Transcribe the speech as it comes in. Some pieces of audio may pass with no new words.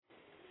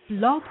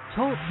Blog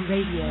Talk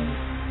Radio.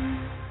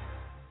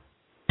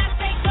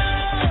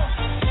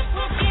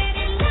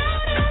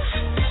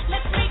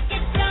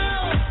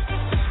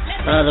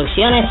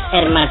 Producciones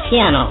El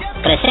Marciano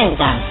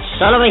presentan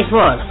Solo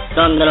Béisbol,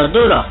 donde los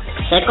duros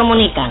se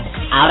comunican.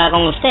 Ahora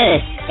con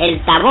ustedes,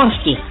 el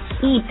Tabonsky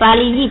y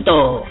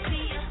Palillito.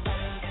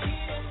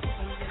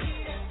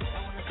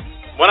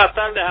 Buenas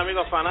tardes,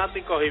 amigos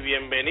fanáticos, y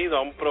bienvenidos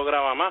a un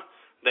programa más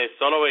de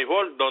Solo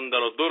Béisbol, donde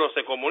los duros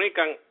se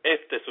comunican.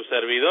 Este es su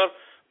servidor,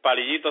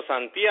 Palillito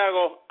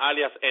Santiago,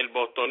 alias el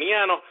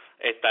bostoniano.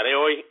 Estaré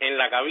hoy en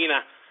la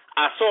cabina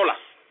a solas,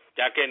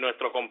 ya que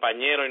nuestro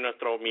compañero y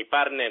mi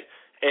partner,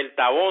 el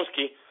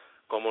Tabonsky,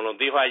 como nos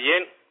dijo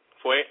ayer,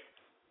 fue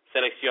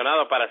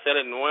seleccionado para ser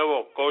el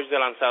nuevo coach de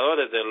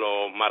lanzadores de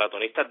los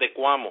maratonistas de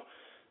Cuamo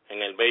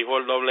en el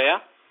béisbol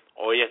AA.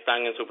 Hoy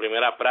están en su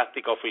primera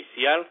práctica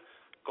oficial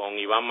con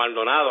Iván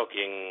Maldonado,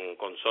 quien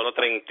con solo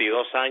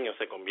 32 años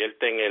se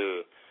convierte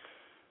en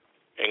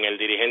el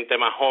dirigente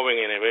más joven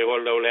en el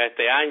béisbol AA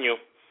este año,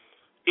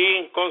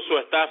 y con su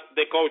staff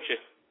de coaches.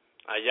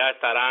 Allá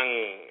estarán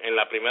en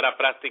la primera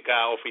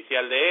práctica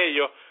oficial de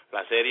ellos.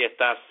 La serie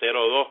está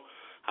 0-2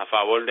 a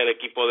favor del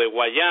equipo de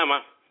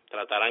Guayama.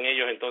 Tratarán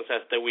ellos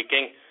entonces este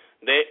weekend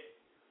de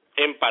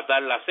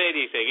empatar la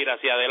serie y seguir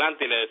hacia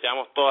adelante, y le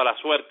deseamos toda la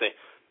suerte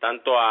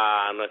tanto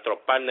a nuestros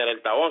partners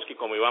el Tabonsky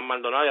como Iván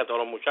Maldonado y a todos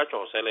los muchachos,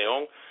 José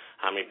León,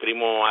 a mi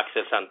primo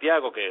Axel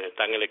Santiago, que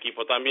está en el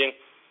equipo también.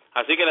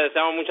 Así que les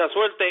deseamos mucha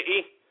suerte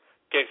y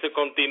que se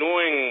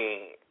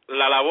continúen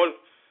la labor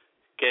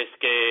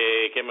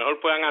que mejor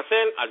puedan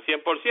hacer al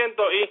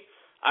 100%, y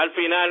al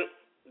final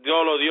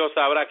Dios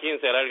sabrá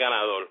quién será el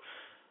ganador.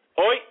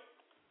 Hoy,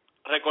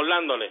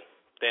 recordándole,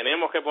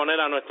 tenemos que poner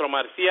a nuestro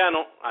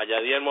Marciano, a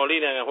Yadier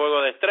Molina en el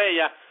juego de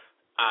estrellas,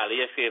 a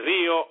Eliezer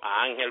Río,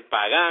 a Ángel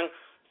Pagán,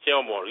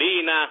 Cheo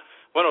Molina.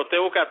 Bueno, usted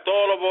busca a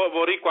todos los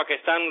boricuas que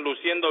están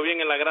luciendo bien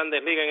en las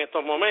Grandes Ligas en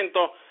estos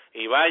momentos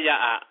y vaya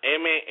a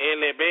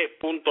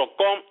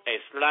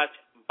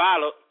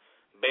mlb.com/ballot,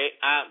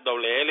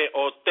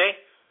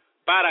 B-A-L-L-O-T,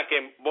 para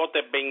que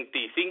vote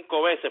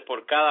 25 veces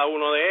por cada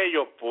uno de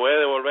ellos.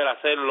 Puede volver a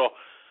hacerlo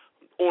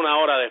una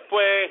hora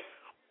después,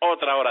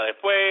 otra hora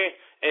después,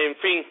 en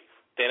fin.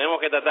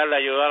 Tenemos que tratar de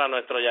ayudar a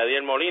nuestro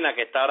Yadier Molina,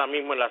 que está ahora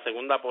mismo en la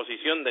segunda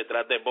posición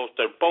detrás de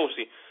Buster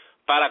Posey,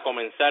 para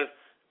comenzar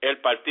el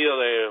partido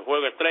de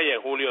Juego Estrella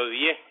en julio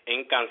 10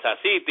 en Kansas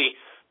City.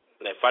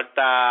 Le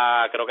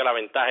falta, creo que la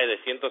ventaja es de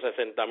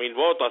 160,000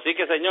 votos. Así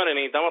que, señores,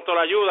 necesitamos toda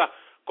la ayuda.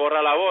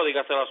 Corra la voz,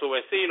 dígaselo a su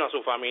vecino, a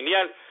su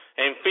familiar.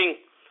 En fin,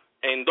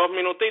 en 2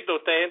 minutitos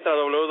usted entra a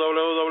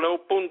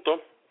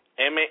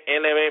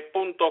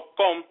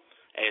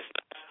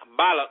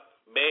www.mlb.com/ballot,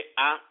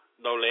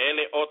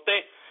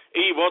 B-A-L-L-O-T,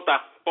 y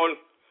vota por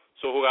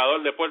su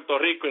jugador de Puerto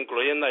Rico,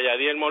 incluyendo a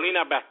Yadier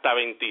Molina, hasta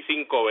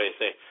 25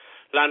 veces.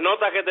 Las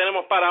notas que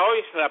tenemos para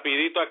hoy,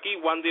 rapidito aquí: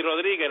 Wandy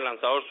Rodríguez,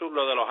 lanzador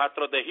zurdo de los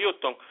Astros de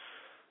Houston.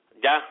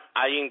 Ya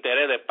hay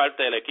interés de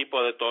parte del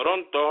equipo de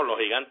Toronto, los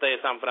Gigantes de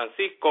San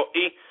Francisco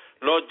y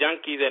los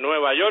Yankees de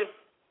Nueva York.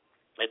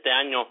 Este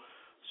año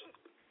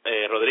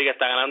Rodríguez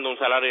está ganando un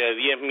salario de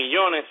 10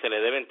 millones, se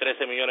le deben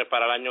 13 millones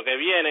para el año que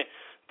viene.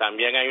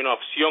 También hay una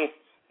opción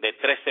de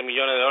 13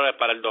 millones de dólares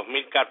para el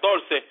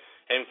 2014.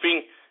 En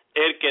fin,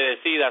 el que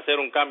decida hacer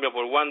un cambio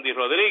por Wandy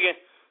Rodríguez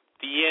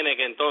tiene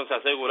que entonces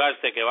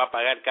asegurarse que va a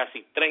pagar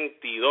casi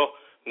 32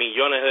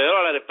 millones de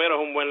dólares, pero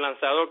es un buen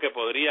lanzador que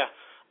podría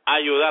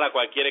ayudar a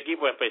cualquier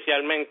equipo,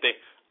 especialmente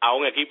a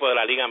un equipo de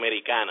la Liga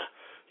Americana.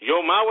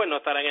 Joe Mauer no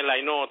estará en el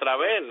line-up otra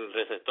vez, el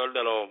receptor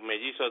de los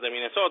Mellizos de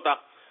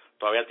Minnesota.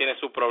 Todavía tiene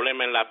su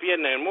problema en la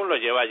pierna, en el muslo,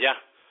 lleva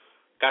ya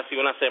casi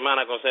una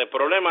semana con ese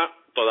problema.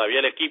 Todavía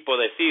el equipo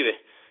decide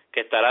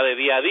que estará de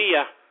día a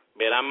día.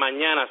 Verán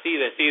mañana si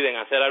deciden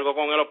hacer algo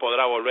con él o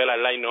podrá volver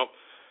al line-up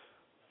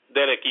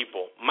del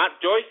equipo.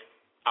 Matt Joyce,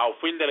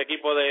 outfield del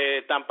equipo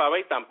de Tampa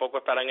Bay, tampoco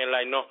estará en el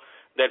line-up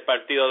del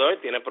partido de hoy.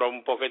 Tiene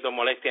un poquito de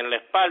molestia en la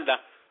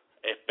espalda.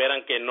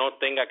 Esperan que no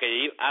tenga que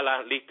ir a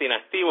la lista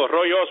inactivo.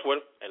 Roy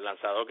Oswalt, el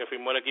lanzador que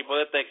firmó el equipo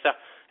de Texas,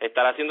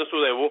 estará haciendo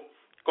su debut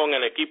con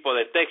el equipo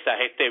de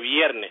Texas este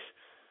viernes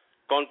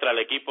contra el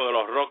equipo de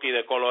los Rockies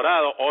de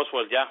Colorado.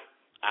 Oswalt ya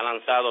ha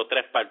lanzado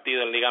 3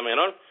 partidos en Liga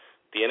Menor.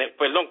 Tiene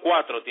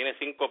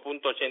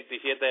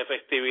 5.87 de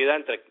efectividad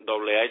entre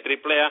AA y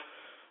AAA.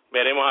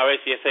 Veremos a ver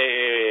si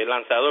ese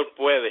lanzador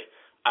puede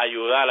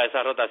ayudar a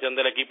esa rotación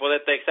del equipo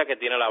de Texas, que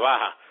tiene la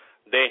baja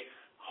de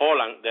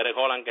Derek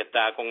Holland, que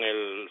está con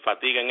el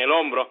fatiga en el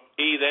hombro,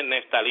 y de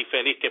Nestalí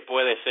Feliz, que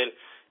puede ser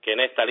que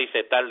Nestalí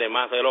se tarde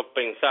más de lo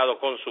pensado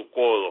con su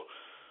codo.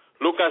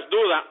 Lucas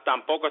Duda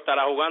tampoco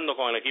estará jugando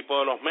con el equipo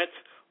de los Mets,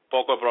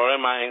 poco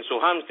problema en su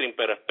hamstring,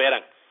 pero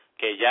esperan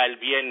que ya el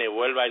viernes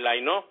vuelva al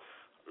line-up.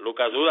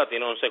 Lucas Duda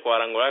tiene 11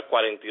 cuadrangulares,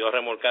 42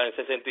 remolcadas en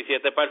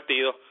 67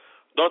 partidos.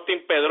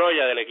 Dustin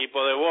Pedroia del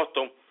equipo de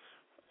Boston,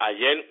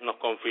 ayer nos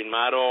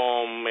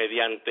confirmaron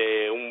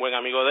mediante un buen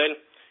amigo de él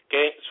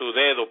que su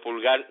dedo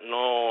pulgar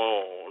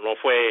no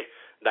fue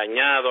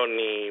dañado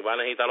ni va a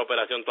necesitar la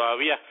operación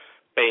todavía.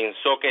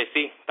 Pensó que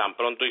sí, tan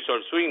pronto hizo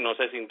el swing, no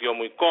se sintió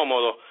muy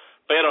cómodo,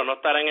 pero no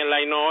estará en el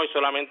line hoy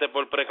solamente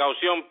por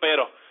precaución,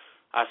 pero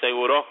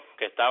aseguró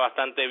que está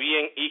bastante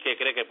bien y que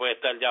cree que puede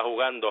estar ya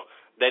jugando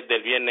desde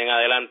el viernes en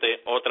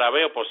adelante otra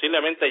vez, o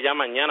posiblemente ya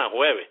mañana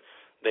jueves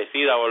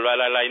decida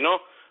volver al line.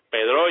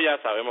 Pedroya,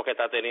 sabemos que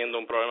está teniendo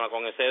un problema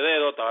con ese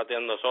dedo, está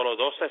bateando solo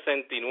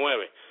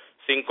 2.69,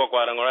 5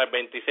 cuadrangulares,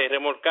 26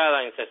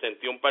 remolcadas en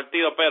 61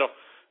 partidos, pero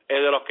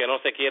es de los que no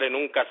se quiere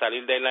nunca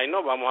salir del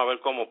line-up. Vamos a ver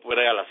cómo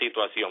puede la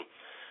situación.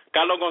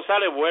 Carlos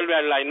González vuelve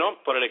al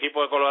line-up por el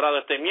equipo de Colorado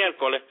este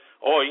miércoles,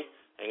 hoy,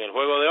 en el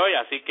juego de hoy,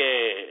 así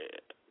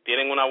que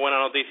tienen una buena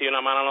noticia y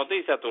una mala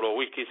noticia.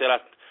 Tulowitzki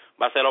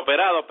va a ser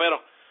operado,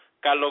 pero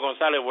Carlos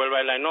González vuelve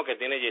al line-up, que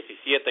tiene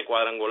 17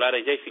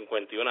 cuadrangulares ya y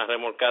 51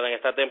 remolcadas en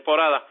esta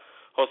temporada.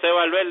 José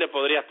Valverde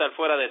podría estar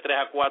fuera de 3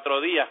 a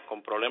 4 días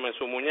con problemas en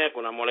su muñeca,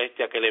 una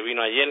molestia que le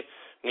vino ayer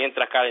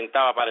mientras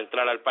calentaba para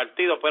entrar al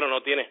partido, pero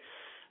no tiene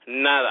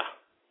nada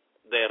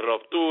de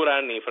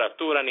ruptura, ni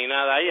fractura, ni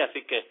nada ahí,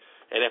 así que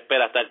él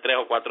espera estar 3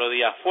 o 4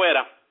 días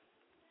fuera.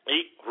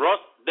 Y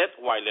Ross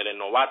Detweiler, el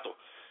novato,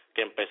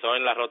 que empezó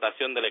en la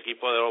rotación del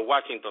equipo de los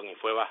Washington y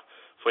fue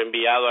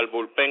enviado al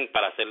bullpen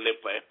para hacerle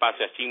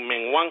espacio a Shin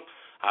Men-Wan.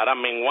 Ahora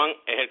Men-Wan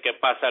es el que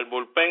pasa al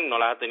bullpen, no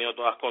las ha tenido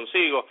todas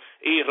consigo,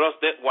 y Ross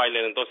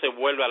Detweiler entonces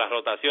vuelve a la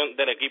rotación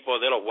del equipo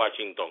de los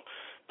Washington.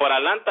 Por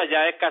Atlanta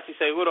ya es casi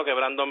seguro que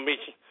Brandon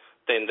Beach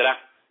tendrá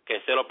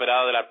que ser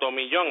operado de la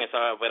Tommy John.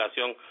 Esa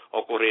operación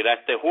ocurrirá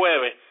este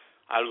jueves,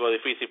 algo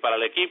difícil para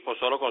el equipo,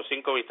 solo con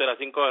 5 victorias,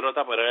 5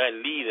 derrotas, pero era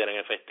el líder en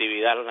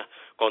efectividad,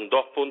 con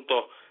 2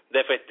 puntos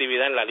de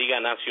efectividad en la Liga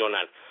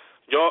Nacional.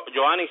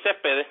 Joanny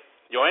Céspedes,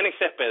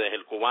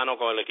 el cubano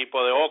con el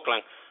equipo de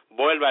Oakland,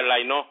 vuelve al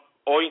line-up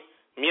hoy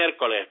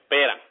miércoles.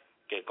 Esperan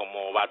que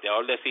como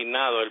bateador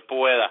designado él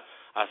pueda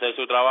hacer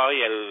su trabajo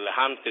y el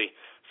hamstring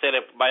se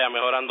le vaya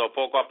mejorando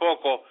poco a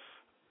poco.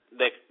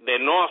 De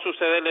no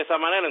suceder de esa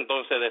manera,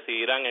 entonces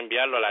decidirán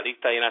enviarlo a la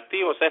lista de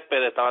inactivos.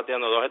 Céspedes está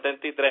bateando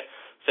 2.73,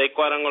 6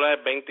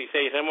 cuadrangulares,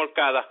 26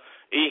 remolcadas,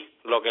 y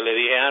lo que le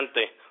dije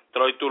antes,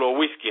 Troy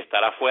Tulowitzki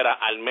estará fuera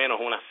al menos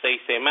unas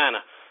 6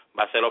 semanas,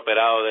 va a ser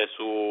operado de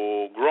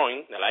su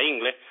groin, de la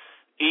ingle,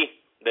 y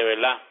de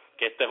verdad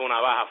que esta es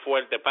una baja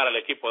fuerte para el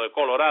equipo de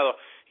Colorado,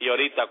 y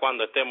ahorita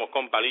cuando estemos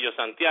con Palillo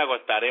Santiago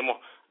estaremos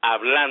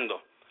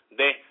hablando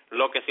de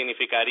lo que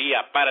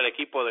significaría para el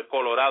equipo de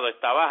Colorado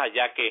esta baja,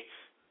 ya que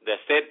de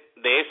ser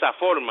de esa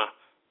forma,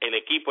 el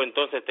equipo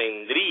entonces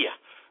tendría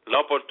la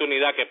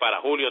oportunidad que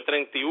para julio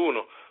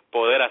 31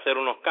 poder hacer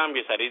unos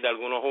cambios, salir de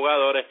algunos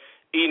jugadores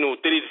y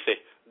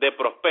nutrirse de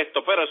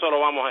prospectos, pero eso lo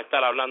vamos a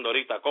estar hablando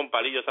ahorita con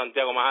Palillo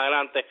Santiago más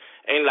adelante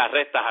en las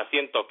rectas a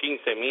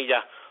 115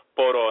 millas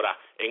por hora.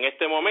 En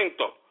este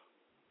momento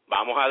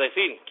vamos a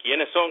decir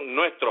quiénes son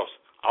nuestros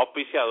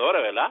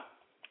auspiciadores, ¿verdad?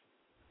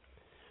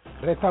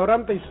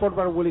 Restaurante y Sport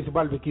Bar Willies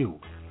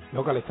BBQ,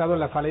 localizado en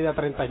la salida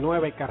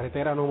 39,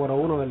 carretera número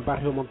 1 del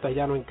barrio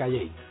Montellano en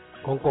Calley,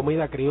 con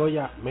comida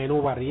criolla,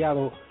 menú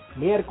variado,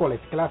 miércoles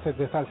clases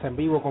de salsa en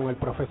vivo con el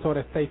profesor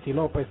Stacy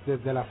López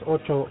desde las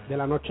 8 de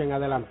la noche en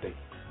adelante,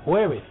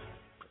 jueves,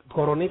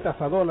 coronitas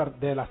a $1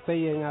 de las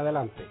 6 en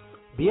adelante,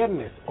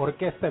 viernes,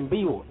 orquesta en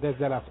vivo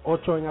desde las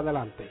 8 en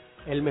adelante,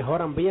 el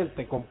mejor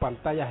ambiente con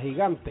pantalla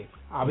gigante,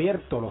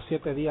 abierto los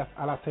 7 días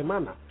a la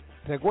semana.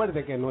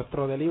 Recuerde que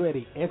nuestro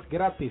delivery es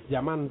gratis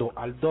llamando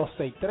al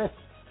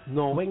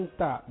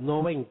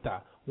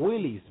 263-9090,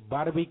 Willies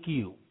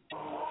BBQ.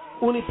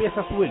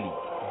 Unipiezas Willies,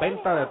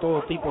 venta de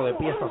todo tipo de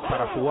piezas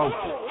para su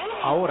auto,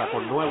 ahora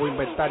con nuevo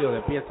inventario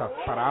de piezas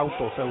para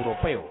autos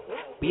europeos,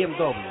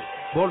 BMW,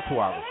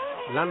 Volkswagen,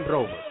 Land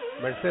Rover,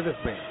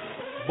 Mercedes-Benz,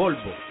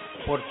 Volvo,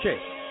 Porsche.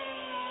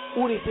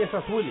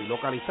 Unipiezas Willies,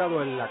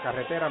 localizado en la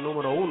carretera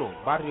número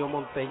 1, barrio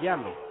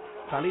Montellano,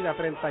 salida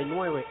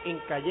 39 en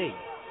Calley.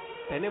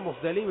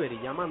 Tenemos delivery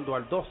llamando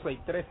al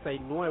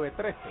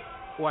 263-6913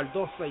 o al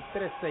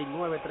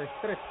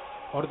 263-6933.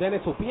 Ordene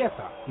su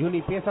pieza y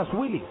Unipiezas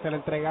Willies se le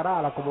entregará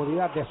a la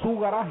comodidad de su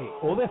garaje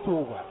o de su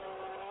hogar.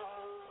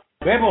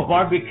 Bebo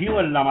BBQ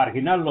en la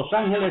Marginal Los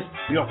Ángeles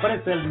le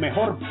ofrece el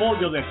mejor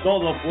pollo de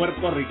todo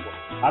Puerto Rico.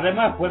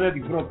 Además puede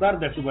disfrutar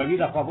de su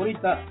bebida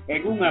favorita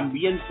en un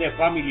ambiente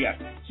familiar.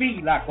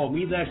 Si la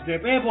comida es de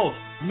Bebos,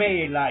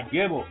 me la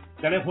llevo.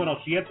 Teléfono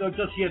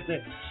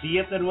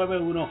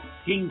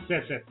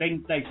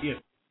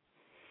 787-791-1577.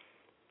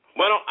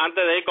 Bueno,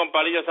 antes de ir con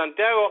Palillo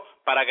Santiago,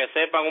 para que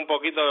sepan un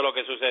poquito de lo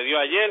que sucedió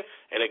ayer,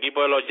 el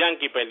equipo de los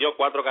Yankees perdió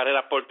 4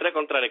 carreras por 3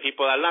 contra el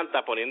equipo de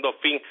Atlanta, poniendo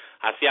fin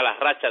hacia la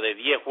racha de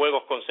 10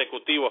 juegos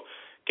consecutivos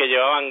que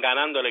llevaban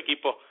ganando el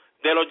equipo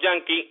de los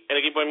Yankees. El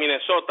equipo de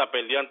Minnesota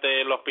perdió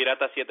ante los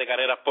Piratas 7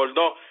 carreras por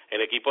 2. El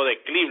equipo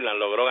de Cleveland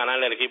logró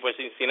ganarle al equipo de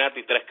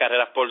Cincinnati 3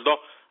 carreras por 2.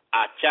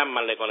 A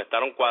Chapman le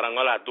conectaron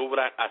cuadrangular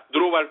a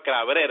Drúbal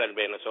Cabrera, el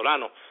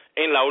venezolano,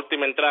 en la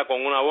última entrada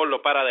con una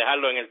bola para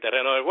dejarlo en el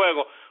terreno del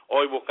juego.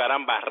 Hoy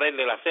buscarán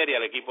barrerle la serie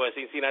al equipo de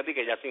Cincinnati,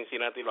 que ya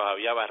Cincinnati los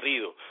había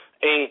barrido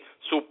en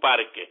su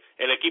parque.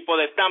 El equipo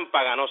de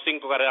Tampa ganó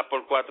 5 carreras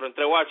por 4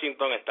 entre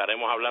Washington.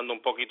 Estaremos hablando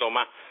un poquito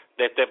más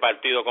de este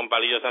partido con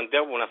Palillo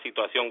Santiago, una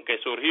situación que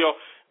surgió.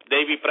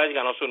 David Price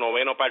ganó su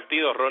 9º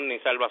partido, Rodney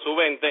salva su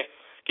 20.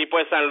 equipo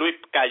de San Luis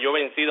cayó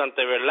vencido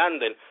ante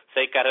Verlander,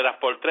 6 carreras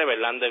por 3,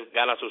 Verlander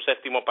gana su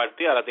séptimo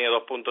partido, ahora tiene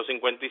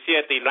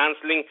 2.57, y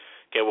Lance Lynn,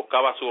 que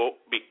buscaba su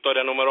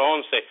victoria número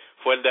 11,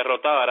 fue el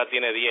derrotado, ahora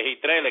tiene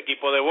 10-3, el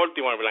equipo de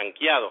Baltimore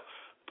blanqueado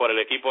por el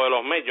equipo de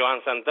los Mets,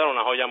 Johan Santana,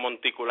 una joya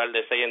monticular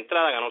de 6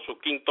 entradas, ganó su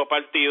quinto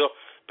partido,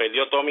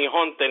 perdió Tommy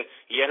Hunter,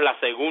 y es la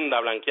segunda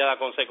blanqueada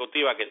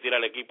consecutiva que tira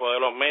el equipo de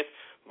los Mets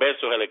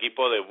versus el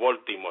equipo de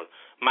Baltimore.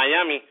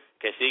 Miami,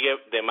 que sigue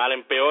de mal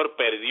en peor,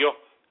 perdió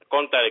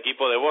contra el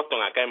equipo de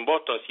Boston, acá en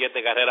Boston,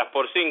 7 carreras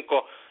por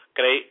 5,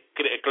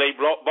 Clay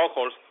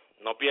Buchholz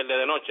no pierde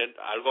de noche,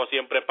 algo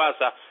siempre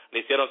pasa, le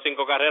hicieron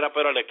 5 carreras,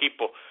 pero el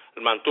equipo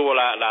mantuvo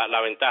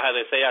la ventaja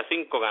de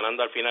 6-5,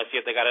 ganando al final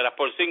 7 carreras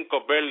por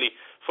 5, Burley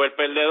fue el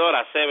perdedor,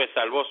 Aceves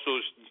salvó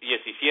sus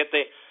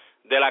 17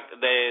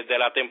 de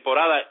la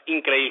temporada,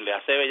 increíble,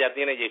 Aceves ya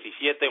tiene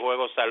 17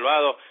 juegos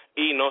salvados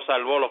y no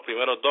salvó los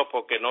primeros 2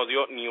 porque no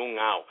dio ni un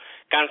out.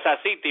 Kansas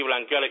City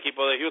blanqueó al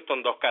equipo de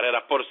Houston 2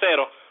 carreras por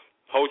 0,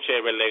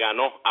 Hochever le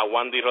ganó a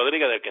Wandy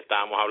Rodríguez, del que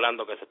estábamos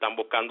hablando, que se están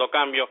buscando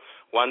cambios.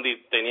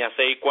 Wandy tenía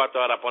 6-4,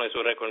 ahora pone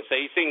su récord en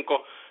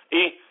 6-5,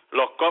 y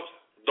los Cubs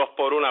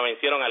 2-1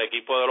 vencieron al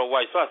equipo de los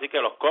White Sox, así que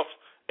los Cubs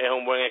es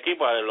un buen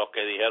equipo. A los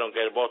que dijeron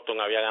que el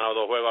Boston había ganado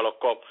 2 juegos a los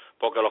Cubs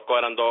porque los Cubs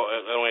eran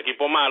un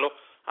equipo malo,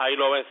 ahí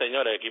lo ven,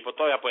 señores, el equipo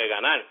todavía puede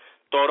ganar.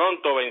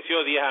 Toronto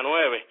venció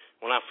 10-9,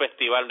 un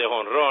festival de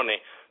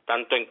jonrones,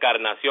 tanto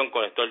Encarnación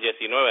conectó el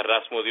 19,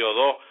 Rasmus dio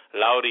 2,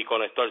 Lauri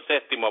conectó el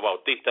 7º,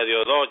 Bautista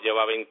dio 2,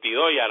 lleva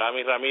 22, y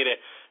Aramis Ramírez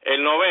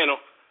el 9º.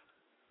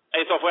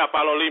 Eso fue a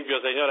palo limpio,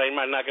 señores, hay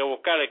más nada que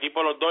buscar. El equipo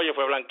de los Dodgers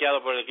fue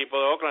blanqueado por el equipo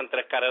de Oakland,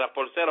 3 carreras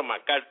por 0,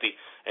 McCarthy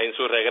en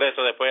su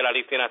regreso después de la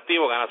lista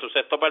inactivo, gana su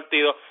 6º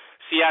partido.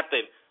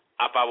 Seattle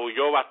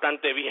apabulló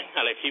bastante bien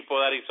al equipo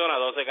de Arizona,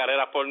 12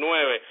 carreras por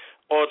 9,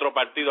 otro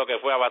partido que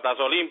fue a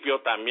batazo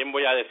limpio. También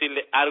voy a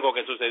decirle algo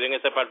que sucedió en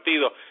ese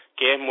partido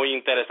que es muy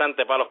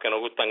interesante para los que nos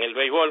gustan el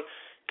béisbol.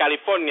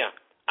 California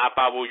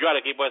apabulló al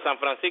equipo de San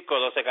Francisco,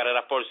 12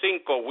 carreras por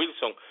 5,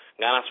 Wilson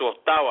gana su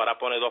 8º, ahora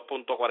pone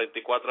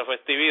 2.44 de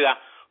efectividad,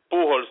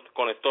 Pujols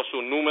conectó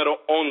su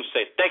número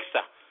 11,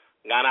 Texas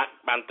gana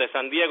ante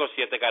San Diego,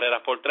 7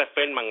 carreras por 3,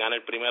 Feldman gana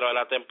el primero de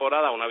la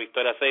temporada, una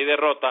victoria, 6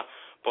 derrotas,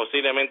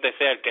 posiblemente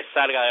sea el que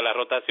salga de la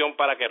rotación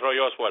para que Roy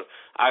Oswalt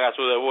haga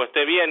su debut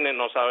este viernes,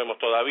 no sabemos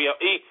todavía.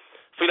 Y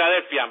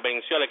Filadelfia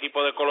venció al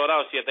equipo de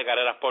Colorado, 7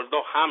 carreras por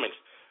 2, Hammers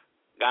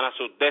gana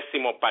su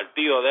 10º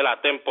partido de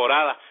la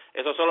temporada.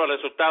 Esos son los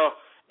resultados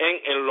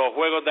en los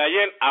juegos de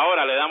ayer.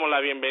 Ahora le damos la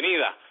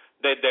bienvenida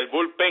desde el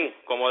bullpen,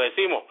 como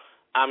decimos,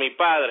 a mi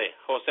padre,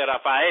 José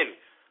Rafael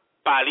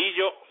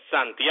Palillo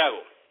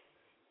Santiago.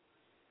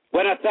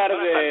 Buenas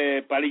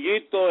tardes,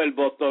 Palillito, el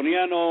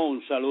bostoniano,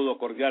 un saludo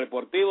cordial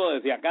deportivo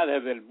desde acá,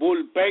 desde el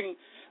bullpen,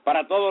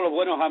 para todos los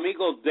buenos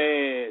amigos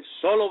de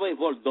Solo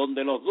Béisbol,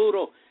 donde los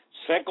duros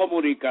se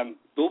comunican.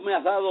 Tú me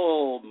has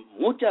dado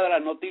muchas de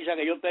las noticias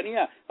que yo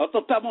tenía.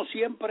 Nosotros estamos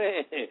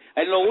siempre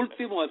en lo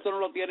último, esto no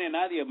lo tiene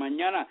nadie.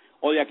 Mañana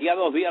o de aquí a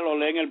 2 días lo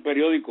leen en el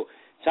periódico.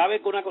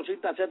 ¿Sabes que una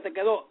cosita se te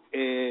quedó?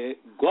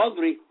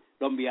 Godry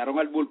lo enviaron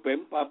al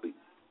bullpen, papi.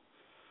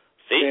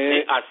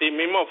 Sí, así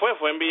mismo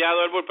fue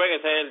enviado el bullpen,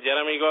 ese es el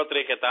Jeremy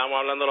Godry que estábamos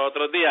hablando los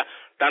otros días,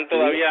 están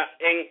todavía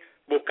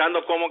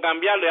buscando cómo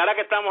cambiarlo, y ahora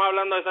que estamos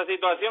hablando de esa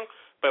situación,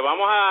 pues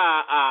vamos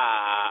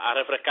a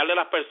refrescarle a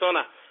las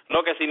personas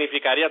lo que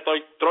significaría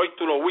Troy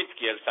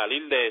Tulowitzki, el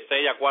salir de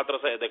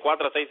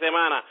 4 a 6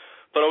 semanas.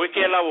 Tulowitzki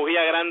es la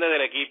bujía grande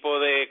del equipo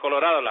de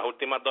Colorado en las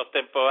últimas 2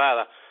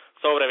 temporadas,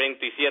 sobre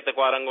 27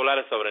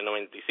 cuadrangulares, sobre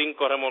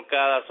 95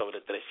 remolcadas,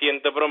 sobre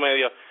 300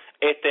 promedios.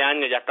 Este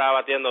año ya estaba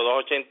batiendo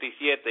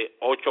 2.87,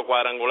 8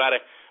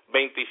 cuadrangulares,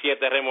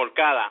 27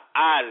 remolcadas.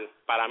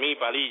 Para mí,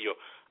 Palillo,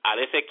 al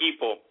ese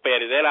equipo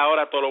perder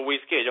ahora todos los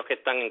Tulowitzki, ellos que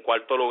están en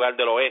 4º lugar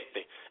del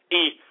oeste,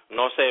 y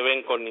no se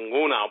ven con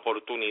ninguna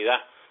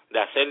oportunidad de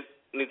hacer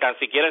ni tan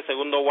siquiera el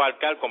segundo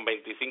wildcard, con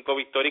 25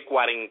 victorias y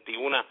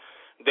 41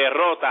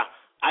 derrotas.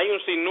 Hay un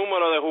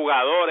sinnúmero de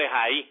jugadores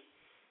ahí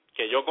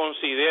que yo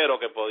considero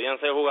que podían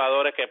ser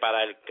jugadores que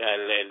para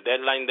el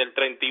deadline del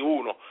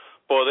 31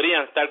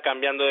 podrían estar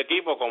cambiando de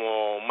equipo,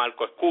 como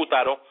Marco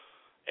Escútaro,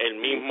 el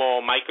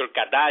mismo Michael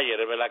Cadayer,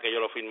 es verdad que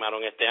ellos lo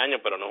firmaron este año,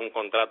 pero no es un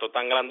contrato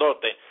tan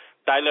grandote.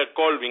 Tyler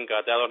Colvin, que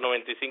batea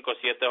 2.95,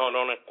 7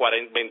 jonrones,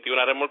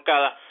 21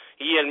 remolcadas,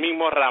 y el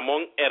mismo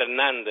Ramón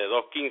Hernández,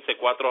 2.15,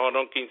 4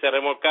 jonrones, 15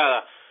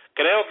 remolcadas.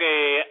 Creo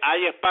que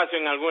hay espacio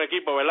en algún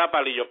equipo, ¿verdad,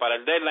 Palillo, para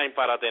el deadline,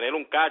 para tener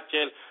un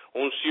catcher,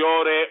 un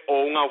Ciore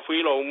o un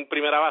outfield o un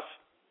primera base?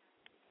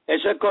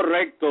 Eso es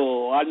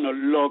correcto,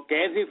 Arnold. Lo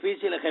que es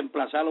difícil es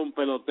reemplazar a un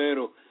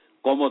pelotero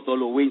como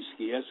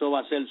Tulowitzki. Eso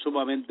va a ser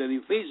sumamente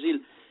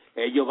difícil.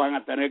 Ellos van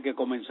a tener que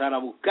comenzar a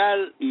buscar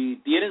y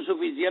tienen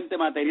suficiente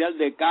material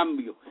de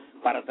cambio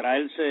para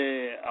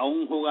traerse a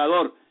un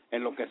jugador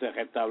en lo que se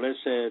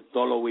restablece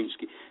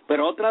Tulowitzki.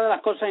 Pero otra de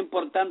las cosas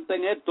importantes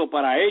en esto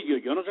para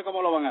ellos, yo no sé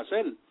cómo lo van a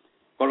hacer.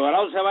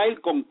 Colorado se va a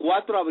ir con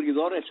 4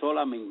 abridores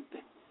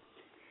solamente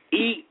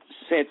y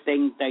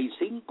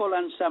 75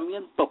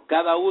 lanzamientos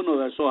cada uno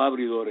de esos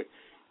abridores.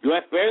 Yo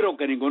espero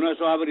que ninguno de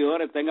esos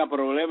abridores tenga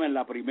problemas en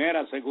la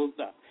primera,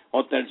 segunda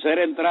o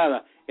tercera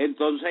entrada.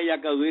 Entonces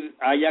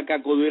haya que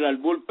acudir al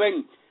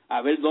bullpen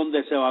a ver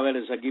dónde se va a ver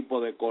ese equipo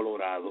de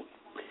Colorado.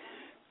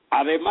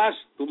 Además,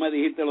 tú me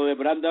dijiste lo de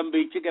Brandon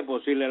Beachy, que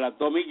posible la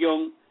Tommy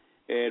John,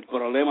 el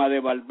problema de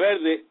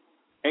Valverde.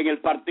 En el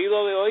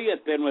partido de hoy,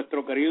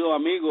 nuestro querido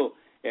amigo,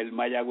 el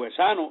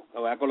mayagüezano,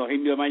 con los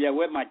indios de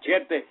Mayagüez,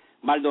 Machete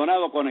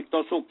Maldonado,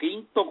 conectó su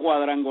quinto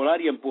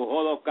cuadrangular y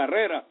empujó 2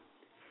 carreras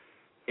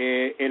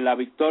en la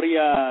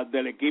victoria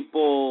del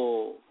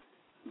equipo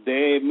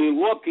de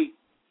Milwaukee.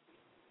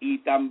 Y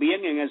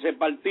también en ese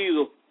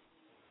partido,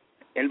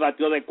 él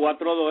batió de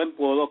 4-2,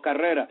 empujó 2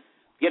 carreras.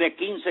 Tiene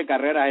 15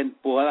 carreras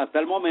empujadas hasta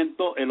el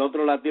momento. El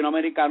otro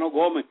latinoamericano,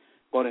 Gómez,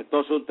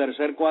 conectó su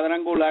tercer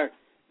cuadrangular.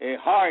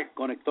 Hart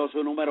conectó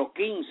su número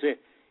 15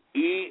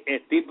 y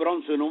Steve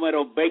Brown su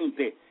número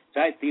 20. O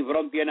sea, Steve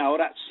Brown tiene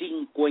ahora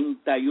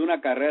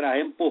 51 carreras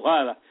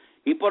empujadas.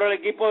 Y por el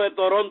equipo de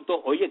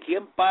Toronto, oye,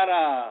 ¿quién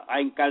para a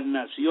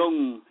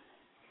Encarnación?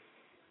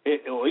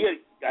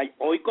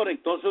 Hoy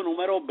conectó su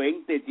número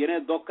 20,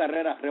 tiene 2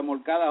 carreras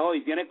remolcadas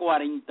hoy, tiene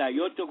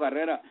 48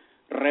 carreras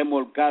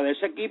remolcadas.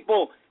 Ese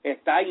equipo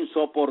está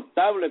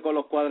insoportable con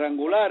los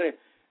cuadrangulares,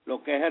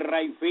 lo que es el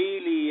right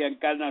field y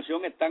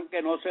Encarnación están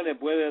que no se le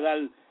puede dar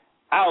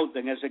out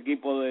en ese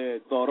equipo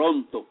de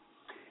Toronto.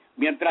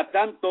 Mientras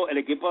tanto, el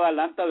equipo de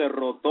Atlanta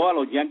derrotó a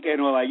los Yankees de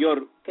Nueva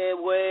York. ¡Qué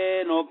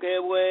bueno, qué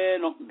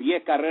bueno!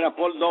 10 carreras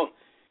por 2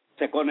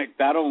 se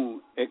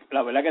conectaron.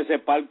 La verdad que ese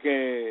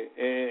parque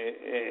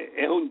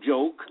es un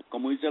joke,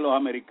 como dicen los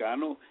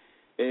americanos.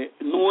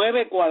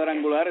 9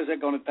 cuadrangulares se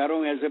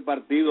conectaron en ese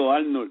partido,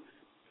 Arnold.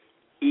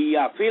 Y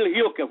a Phil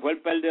Hughes, que fue el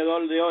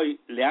perdedor de hoy,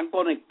 le han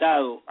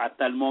conectado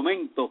hasta el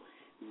momento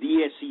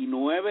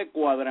 19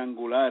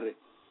 cuadrangulares.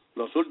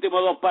 Los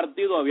últimos 2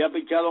 partidos había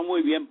pichado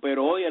muy bien,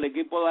 pero hoy el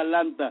equipo de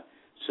Atlanta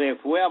se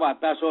fue a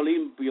batazo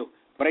limpio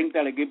frente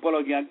al equipo de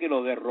los Yankees,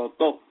 lo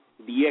derrotó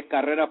 10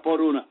 carreras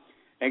por 1.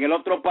 En el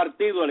otro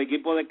partido, el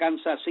equipo de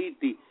Kansas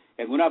City,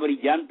 en una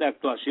brillante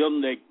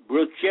actuación de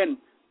Bruce Chen,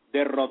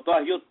 derrotó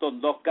a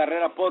Houston 2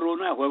 carreras por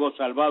 1, juego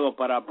salvado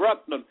para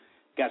Brockton,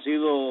 que ha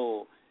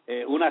sido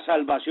una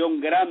salvación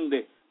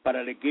grande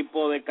para el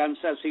equipo de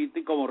Kansas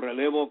City como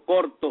relevo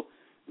corto.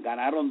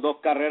 Ganaron 2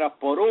 carreras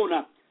por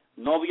 1.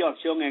 No vio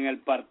acción en el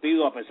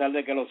partido a pesar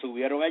de que lo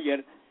subieron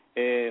ayer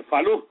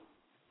Falú.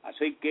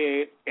 Así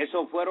que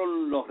esos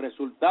fueron los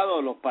resultados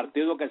de los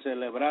partidos que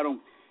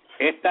celebraron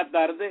esta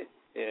tarde.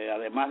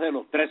 Además de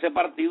los 13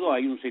 partidos,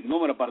 hay un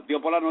sinnúmero de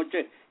partidos por la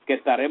noche que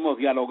estaremos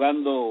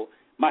dialogando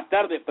más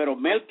tarde. Pero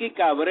Melky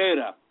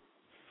Cabrera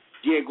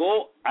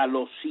llegó a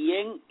los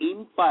 100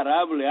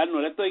 imparables.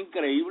 Arnold, esto es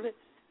increíble.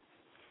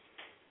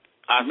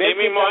 Así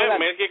mismo es,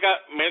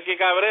 Melky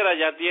Cabrera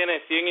ya tiene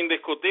 100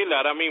 indiscutibles.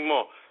 Ahora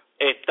mismo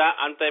está,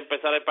 antes de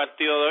empezar el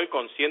partido de hoy,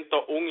 con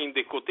 101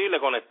 indiscutibles.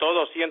 Conectó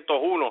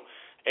 201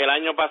 el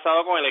año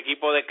pasado con el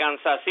equipo de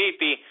Kansas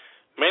City.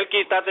 Melky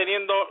está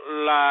teniendo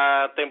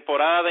la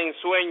temporada de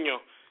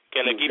ensueño que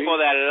el equipo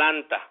de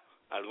Atlanta,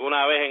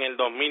 alguna vez en el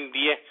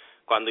 2010,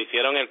 cuando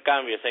hicieron el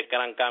cambio, ese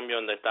gran cambio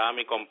donde estaba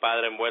mi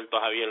compadre envuelto,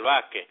 Javier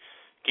Vázquez.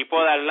 El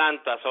equipo de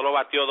Atlanta solo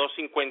batió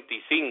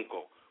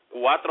 255,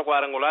 4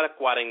 cuadrangulares,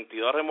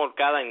 42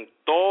 remolcadas en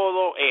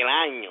todo el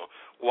año,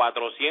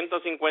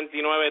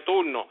 459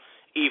 turnos,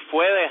 y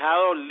fue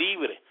dejado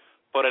libre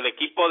por el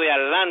equipo de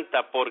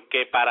Atlanta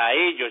porque para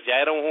ellos ya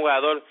era un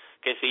jugador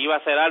que si iba a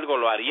hacer algo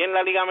lo haría en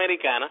la Liga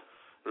Americana.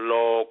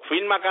 Lo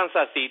firma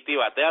Kansas City,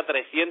 batea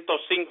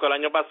 305 el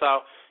año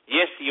pasado,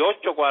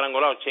 18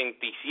 cuadrangulares,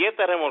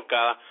 87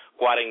 remolcadas,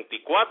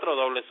 44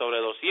 dobles sobre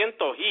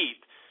 200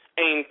 hits.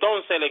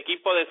 Entonces el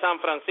equipo de San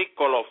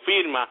Francisco lo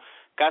firma.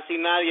 Casi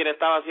nadie le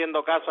estaba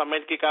haciendo caso a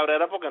Melky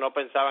Cabrera porque no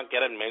pensaban que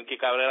era el Melky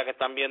Cabrera que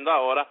están viendo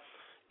ahora.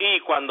 Y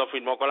cuando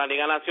firmó con la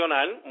Liga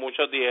Nacional,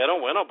 muchos dijeron,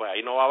 bueno, pues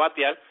ahí no va a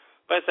batear.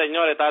 Pues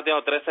señor, está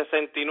bateando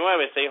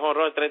 369, 6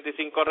 jonrones,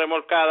 35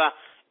 remolcadas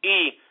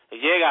y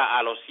llega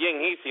a los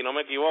 100 hits, si no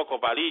me equivoco,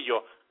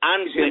 Palillo,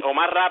 antes o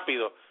más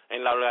rápido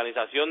en la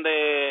organización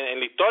en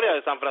la historia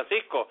de San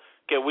Francisco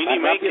que Willie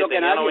Mays, que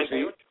tenía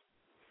 98. Sí.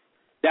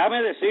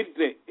 Déjame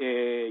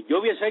decirte, yo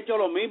hubiese hecho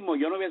lo mismo,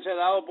 yo no hubiese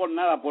dado por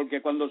nada,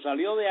 porque cuando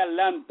salió de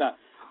Atlanta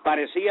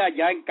parecía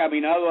ya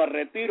encaminado a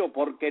retiro,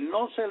 porque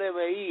no se le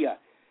veía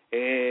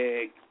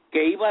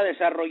que iba a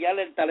desarrollar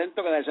el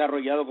talento que ha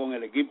desarrollado con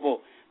el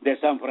equipo de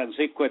San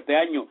Francisco este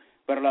año,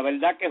 pero la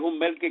verdad que es un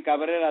Melky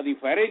Cabrera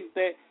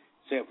diferente.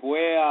 Se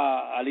fue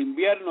al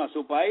invierno a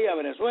su país, a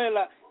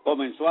Venezuela,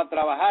 comenzó a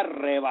trabajar,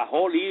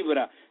 rebajó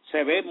libra,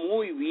 se ve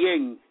muy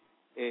bien.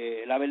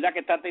 La verdad que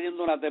está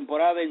teniendo una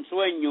temporada de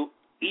ensueño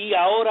y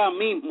ahora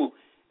mismo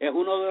es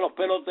uno de los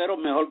peloteros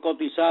mejor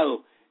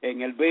cotizados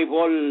en el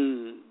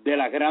béisbol de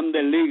las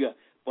Grandes Ligas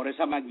por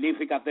esa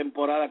magnífica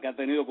temporada que ha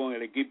tenido con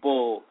el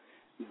equipo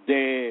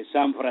de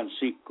San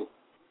Francisco.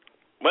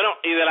 Bueno,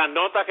 y de las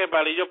notas que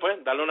Palillo,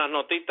 pues, darle unas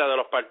notitas de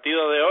los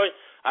partidos de hoy.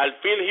 Al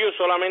Phil Hughes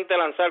solamente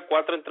lanzar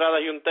 4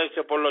 entradas y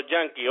 1/3 por los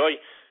Yankees hoy,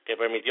 que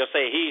permitió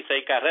 6 hits,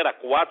 6 carreras,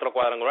 4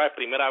 cuadrangulares,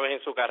 primera vez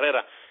en su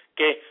carrera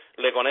que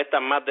le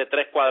conectan más de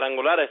 3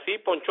 cuadrangulares. Sí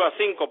ponchó a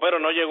 5, pero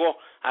no llegó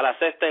a la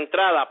sexta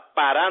entrada,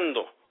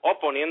 parando o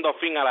poniendo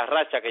fin a la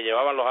racha que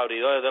llevaban los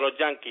abridores de los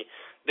Yankees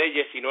de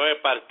 19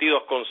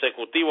 partidos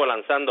consecutivos,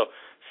 lanzando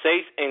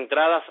 6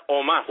 entradas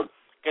o más.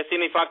 ¿Qué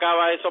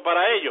significaba eso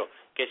para ellos?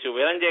 Que si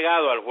hubieran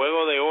llegado al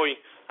juego de hoy,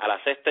 a la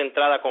sexta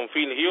entrada con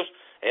Phil Hughes,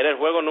 era el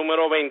juego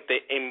número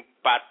 20,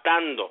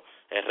 empatando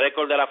el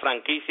récord de la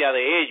franquicia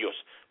de ellos,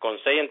 con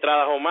 6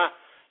 entradas o más,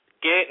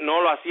 que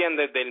no lo hacían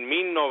desde el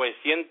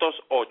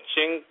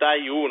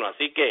 1981.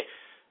 Así que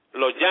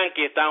los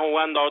Yankees están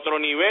jugando a otro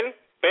nivel,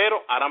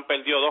 pero ahora han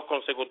perdido 2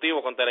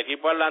 consecutivos contra el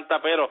equipo de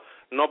Atlanta, pero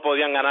no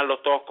podían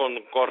ganarlos todos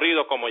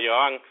corridos como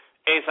llevaban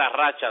esa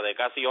racha de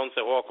casi 11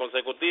 juegos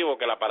consecutivos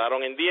que la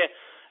pararon en 10.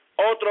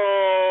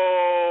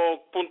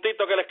 Otro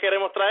puntito que les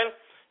queremos traer,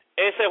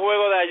 ese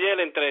juego de ayer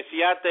entre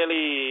Seattle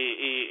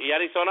y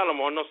Arizona a lo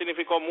mejor no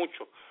significó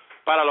mucho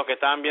para los que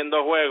estaban viendo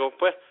el juego,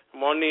 pues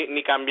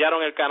ni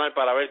cambiaron el canal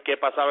para ver qué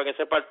pasaba en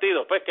ese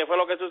partido. Pues, ¿qué fue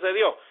lo que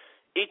sucedió?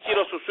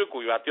 Ichiro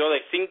Suzuki batió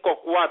de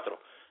 5-4,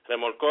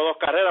 remolcó 2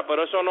 carreras,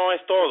 pero eso no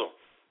es todo.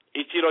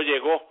 Ichiro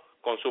llegó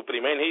con su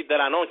primer hit de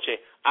la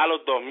noche a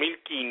los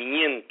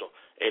 2.500,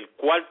 el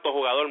cuarto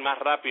jugador más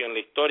rápido en la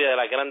historia de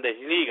las Grandes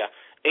Ligas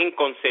en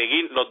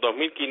conseguir los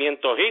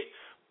 2.500 hits,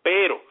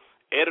 pero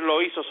él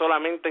lo hizo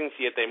solamente en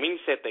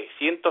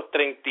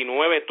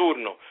 7.739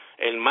 turnos.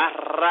 El más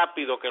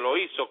rápido que lo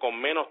hizo con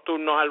menos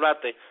turnos al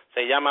bate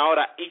se llama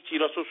ahora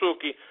Ichiro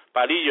Suzuki.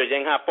 Palillo ya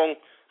en Japón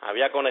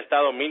había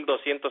conectado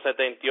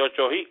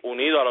 1.278 hits,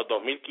 unido a los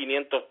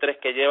 2.503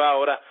 que lleva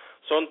ahora,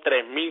 son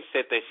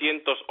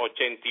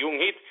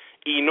 3.781 hits,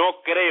 y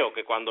no creo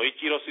que cuando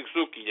Ichiro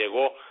Suzuki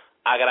llegó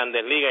a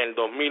Grandes Ligas en el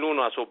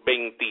 2001 a sus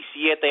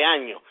 27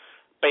 años,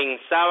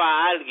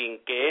 pensaba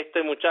alguien que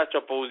este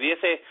muchacho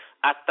pudiese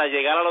hasta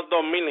llegar a los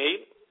 2.000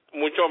 hits,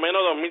 mucho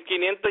menos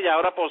 2.500, y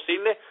ahora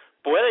posible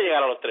puede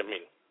llegar a los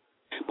 3.000.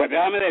 Pues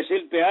déjame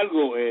decirte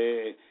algo,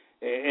 es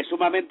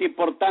sumamente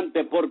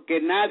importante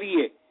porque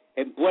nadie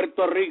en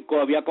Puerto Rico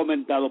había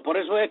comentado. Por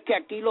eso es que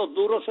aquí los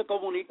duros se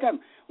comunican.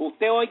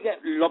 Usted oye,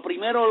 lo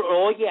primero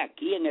lo oye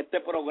aquí en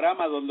este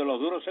programa donde los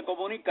duros se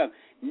comunican.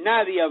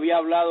 Nadie había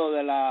hablado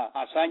de la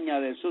hazaña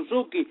de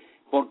Suzuki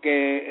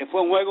porque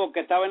fue un juego que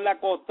estaba en la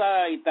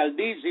costa y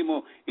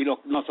tardísimo, y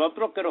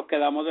nosotros que nos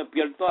quedamos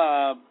despiertos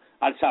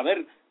al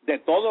saber de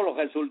todos los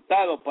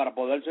resultados para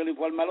podérselo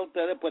informar a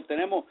ustedes, pues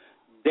tenemos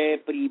de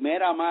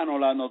primera mano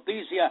la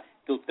noticia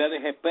que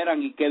ustedes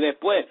esperan y que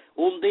después,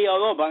 un día o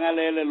dos, van a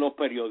leer en los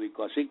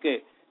periódicos. Así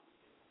que...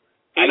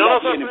 Y no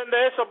nos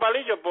sorprende eso,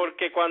 Palillo,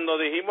 porque cuando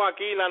dijimos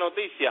aquí la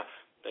noticia,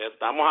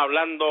 estamos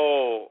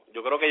hablando,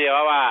 yo creo que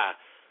llevaba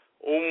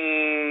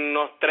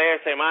unos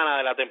 3 semanas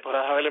de la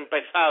temporada haber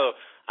empezado,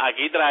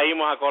 aquí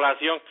traímos a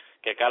colación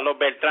que Carlos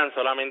Beltrán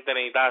solamente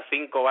necesitaba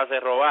 5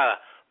 bases robadas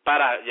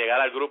para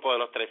llegar al grupo de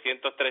los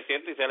 300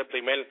 y ser el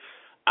primer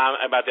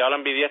bateador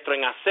ambidiestro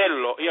en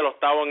hacerlo, y el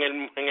octavo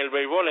en el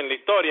béisbol, en la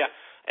historia.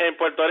 En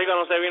Puerto Rico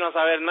no se vino a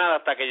saber nada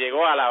hasta que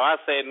llegó a la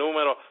base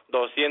número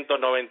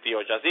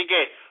 298. Así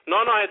que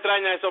no nos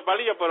extraña eso,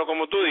 Palillo, pero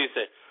como tú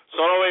dices,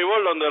 solo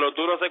béisbol donde los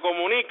duros se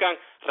comunican.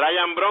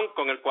 Ryan Braun,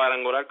 con el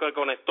cuadrangular que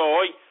conectó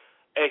hoy,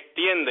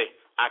 extiende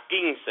a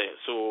 15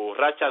 su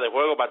racha de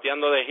juego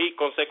bateando de hit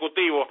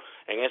consecutivo.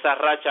 En esa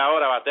racha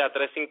ahora batea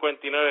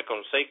 3.59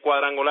 con 6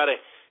 cuadrangulares,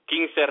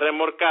 15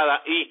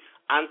 remolcadas, y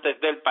antes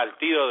del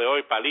partido de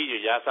hoy, Palillo,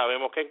 ya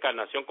sabemos que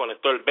Encarnación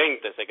conectó el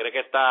 20, se cree que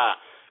está,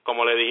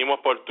 como le dijimos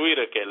por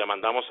Twitter, que le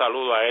mandamos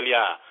saludos a él y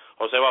a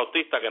José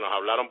Bautista, que nos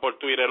hablaron por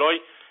Twitter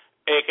hoy,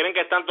 creen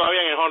que están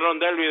todavía en el home run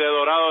derby de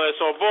Dorado de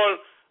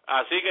softball,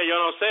 así que yo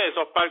no sé,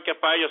 esos parques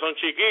para ellos son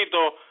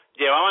chiquitos.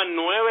 Llevaban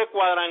 9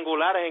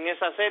 cuadrangulares en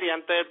esa serie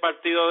antes del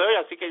partido de hoy,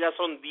 así que ya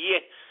son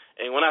 10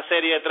 en una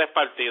serie de 3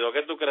 partidos.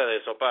 ¿Qué tú crees de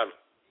eso, Pablo?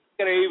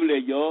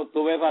 Increíble,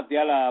 tú ves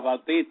batear a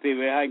Bautista y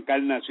ves a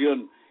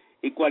Encarnación,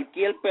 y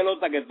cualquier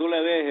pelota que tú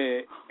le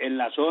dejes en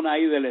la zona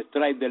ahí del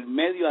strike, del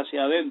medio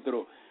hacia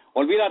adentro,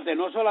 olvídate,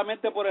 no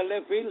solamente por el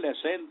left field, de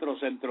centro,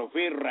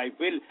 centrofield, right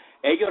field,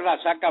 ellos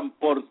la sacan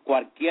por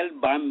cualquier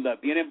banda,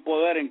 tienen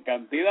poder en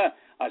cantidad,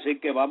 así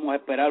que vamos a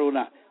esperar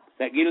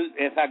seguir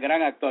esa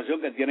gran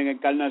actuación que tienen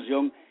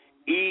Encarnación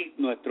y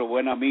nuestro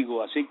buen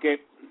amigo. Así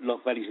que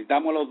los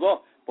felicitamos los dos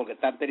porque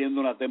están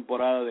teniendo una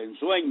temporada de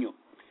ensueño.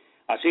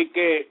 Así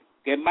que,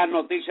 ¿qué más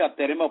noticias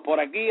tenemos por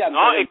aquí?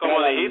 No, y como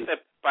dijiste,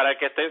 para el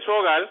que esté en su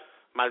hogar,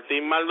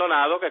 Martín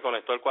Maldonado, que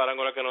conectó el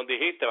cuadrangular que nos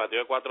dijiste, batió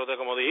de 4-3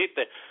 como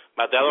dijiste,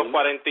 batea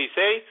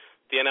 2.46,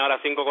 tiene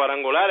ahora 5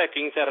 cuadrangulares,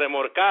 15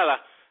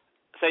 remolcadas.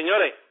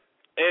 Señores,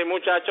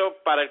 muchachos,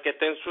 para el que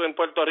esté en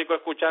Puerto Rico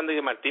escuchando y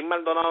dice, Martín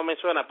Maldonado me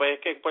suena, pues es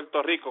que en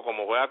Puerto Rico,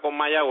 como juega con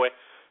Mayagüez,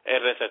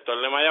 el receptor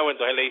de Mayagüez,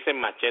 entonces le dicen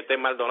Machete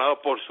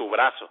Maldonado por su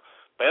brazo,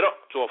 pero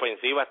su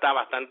ofensiva está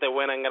bastante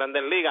buena en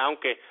Grandes Ligas,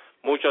 aunque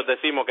muchos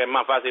decimos que es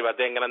más fácil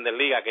batear en Grandes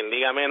Ligas que en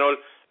Liga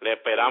Menor. Le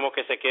esperamos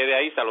que se quede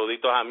ahí.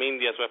 Saluditos a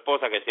Mindy, a su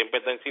esposa, que siempre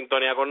está en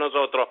sintonía con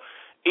nosotros.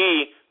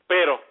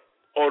 Pero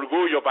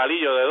orgullo,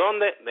 Palillo, ¿de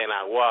dónde? De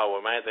Naguabo,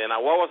 imagínate, de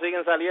Naguabo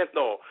siguen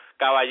saliendo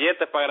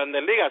caballetes para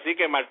Grandes Ligas, así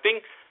que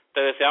Martín,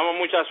 te deseamos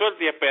mucha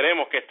suerte y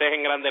esperemos que estés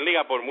en Grandes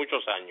Ligas por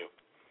muchos años.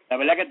 La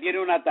verdad que tiene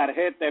una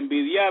tarjeta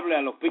envidiable,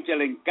 a los pitchers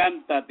le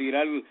encanta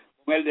tirar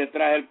con él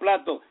detrás del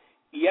plato,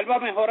 y él va a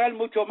mejorar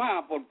mucho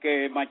más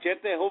porque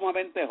Machete es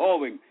sumamente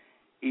joven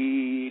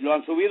y lo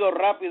han subido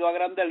rápido a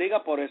Grandes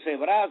Ligas por ese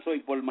brazo y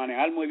por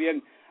manejar muy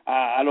bien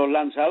a los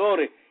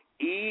lanzadores,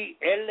 y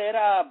él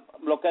era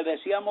lo que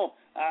decíamos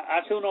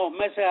hace unos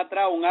meses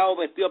atrás, un ao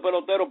vestido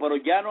pelotero, pero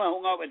ya no es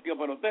un ao vestido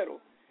pelotero,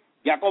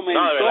 ya comenzó.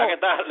 No, de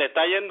verdad que le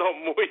está yendo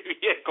muy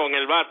bien con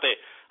el bate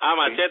a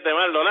Machete sí.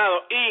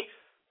 Maldonado. Y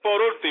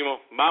por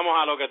último, vamos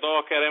a lo que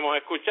todos queremos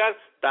escuchar.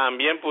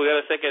 También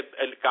pudiera ser que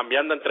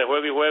cambiando entre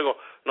juego y juego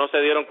no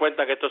se dieron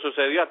cuenta que esto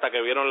sucedió hasta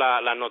que vieron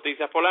las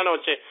noticias por la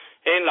noche.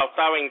 En la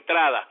octava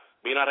entrada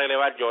vino a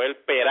relevar Joel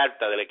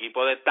Peralta del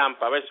equipo de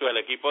Tampa versus el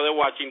equipo de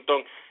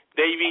Washington,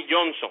 Davey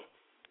Johnson,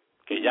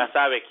 que ya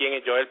sabe quién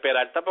es Joel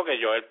Peralta,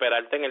 porque Joel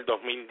Peralta en el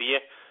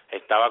 2010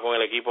 estaba con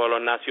el equipo de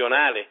los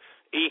Nacionales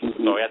y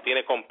todavía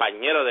tiene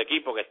compañeros de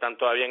equipo que están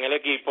todavía en el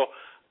equipo.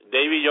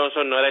 Davey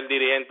Johnson no era el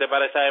dirigente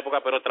para esa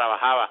época, pero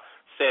trabajaba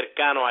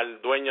cercano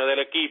al dueño del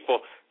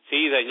equipo.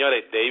 Sí,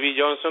 señores, Davey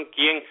Johnson,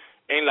 quien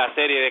en la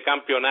serie de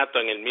campeonato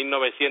en el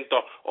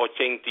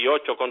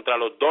 1988 contra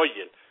los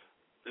Dodgers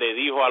le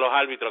dijo a los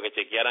árbitros que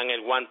chequearan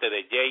el guante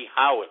de Jay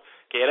Howell,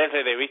 que era el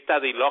relevista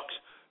deluxe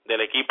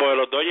del equipo de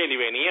los Dodgers y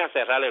venía a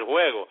cerrar el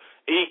juego.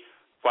 Y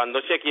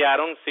cuando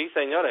chequearon, sí,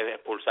 señores,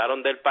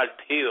 expulsaron del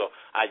partido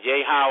a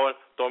Jay Howell.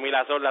 Tommy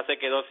Lasorda se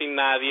quedó sin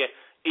nadie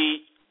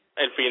y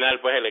al final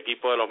pues el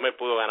equipo de los Mets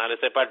pudo ganar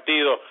ese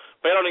partido.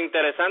 Pero lo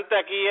interesante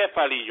aquí es,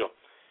 Palillo,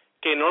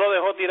 que no lo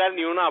dejó tirar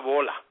ni una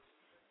bola.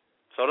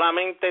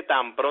 Solamente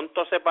tan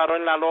pronto se paró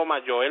en la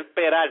loma Joel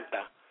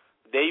Peralta,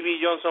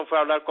 Davey Johnson fue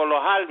a hablar con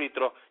los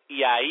árbitros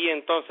y ahí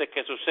entonces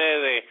que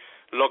sucede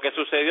lo que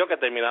sucedió, que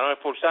terminaron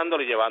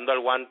expulsándolo y llevando el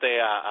guante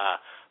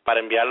para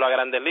enviarlo a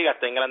Grandes Ligas.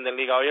 Está en Grandes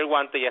Ligas hoy el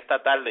guante y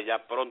esta tarde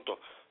ya pronto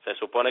se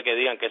supone que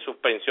digan que es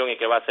suspensión y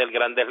que va a ser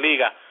Grandes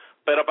Ligas.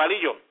 Pero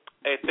Palillo,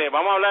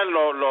 vamos a hablar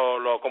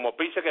lo como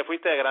pitcher que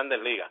fuiste de Grandes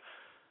Ligas.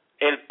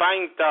 El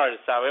pine tar,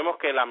 sabemos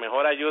que la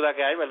mejor ayuda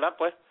que hay, ¿verdad?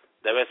 Pues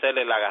debe ser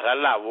el agarrar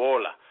la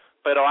bola.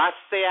 Pero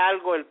 ¿hace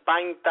algo el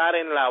pine tar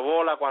en la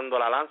bola cuando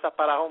la lanzas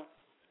para home?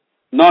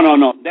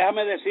 No.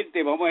 Déjame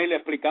decirte, vamos a ir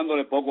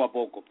explicándole poco a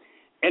poco.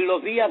 En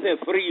los días de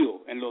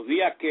frío, en los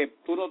días que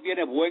tú no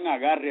tienes buen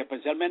agarre,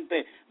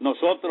 especialmente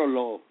nosotros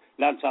los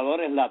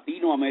lanzadores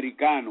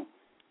latinoamericanos,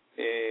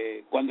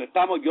 cuando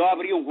yo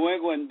abrí un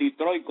juego en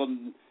Detroit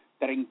con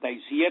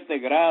 37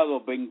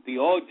 grados,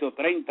 28,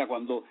 30,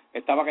 cuando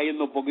estaba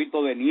cayendo un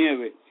poquito de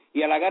nieve,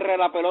 y el agarre de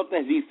la pelota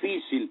es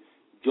difícil,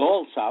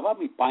 yo usaba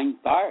mi pine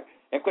tar.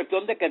 Es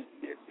cuestión de que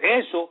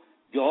eso,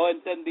 yo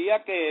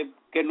entendía que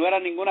no era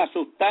ninguna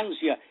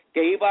sustancia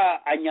que iba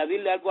a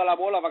añadirle algo a la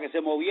bola para que se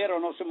moviera o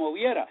no se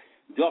moviera.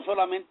 Yo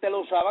solamente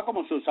lo usaba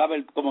como se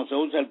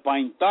usa el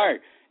pine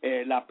tar,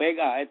 la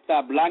pega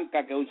esta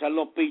blanca que usan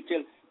los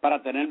pitchers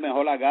para tener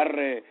mejor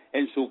agarre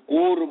en su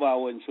curva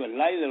o en su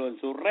slider o en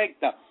su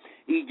recta.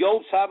 Y yo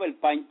usaba el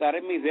pine tar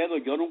en mis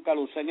dedos, yo nunca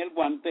lo usé en el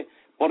guante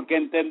porque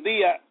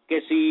entendía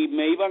que si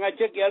me iban a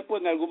chequear,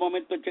 pues en algún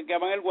momento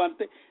chequeaban el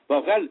guante.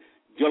 Pues,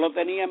 yo lo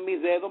tenía en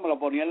mis dedos, me lo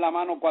ponía en la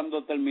mano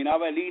cuando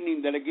terminaba el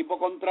inning del equipo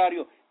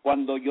contrario.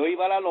 Cuando yo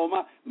iba a la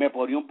loma, me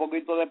ponía un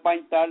poquito de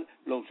pine tar,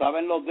 lo usaba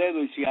en los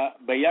dedos y si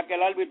veía que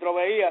el árbitro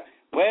veía,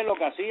 pues lo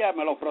que hacía,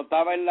 me lo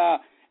frotaba en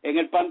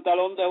el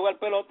pantalón de jugar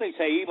pelota y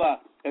se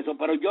iba eso.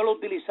 Pero yo lo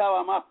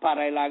utilizaba más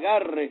para el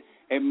agarre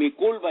en mi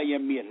curva y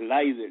en mi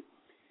slider.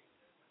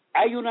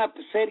 Hay una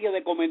serie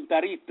de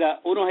comentaristas,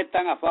 unos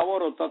están a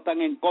favor, otros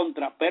están en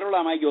contra, pero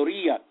la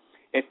mayoría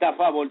está a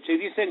favor. Si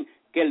dicen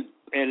que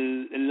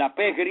la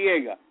pez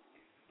griega,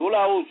 tú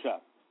la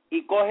usas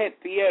y coges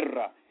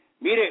tierra.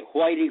 Mire,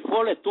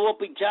 Juairifol estuvo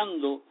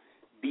pichando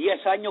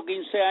 10 años,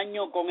 15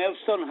 años con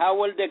Elson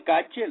Howell de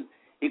catcher,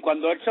 y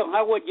cuando Elson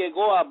Howell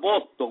llegó a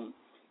Boston,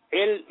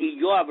 él y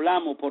yo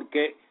hablamos,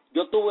 porque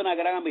yo tuve una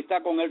gran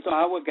amistad con Elson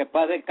Howell, que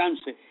paz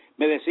descanse,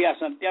 me decía,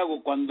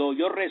 Santiago, cuando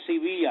yo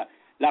recibía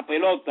la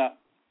pelota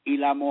y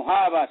la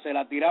mojaba, se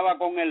la tiraba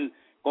con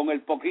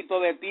el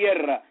poquito de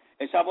tierra,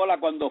 esa bola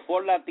cuando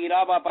Ford la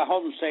tiraba para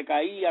home se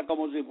caía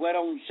como si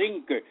fuera un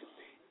sinker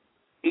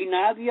y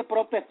nadie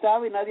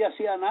protestaba y nadie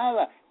hacía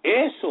nada.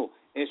 Eso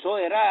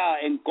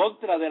era en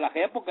contra de la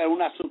época, era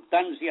una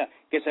sustancia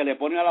que se le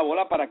pone a la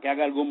bola para que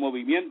haga algún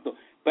movimiento.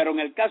 Pero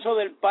en el caso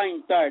del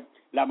pine tar,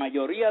 la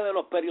mayoría de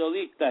los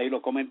periodistas y los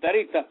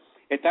comentaristas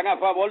están a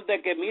favor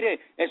de que, mire,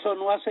 eso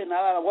no hace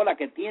nada a la bola,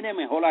 que tiene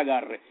mejor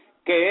agarre.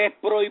 Que es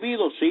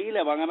prohibido, sí,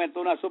 le van a meter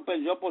una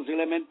suspensión,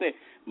 posiblemente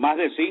más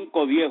de 5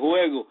 o 10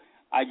 juegos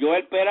a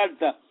Joel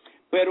Peralta,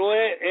 pero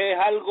es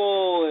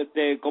algo,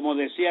 como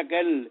decía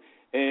aquel,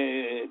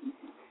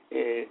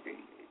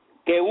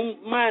 que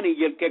un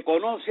manager que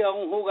conoce a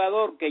un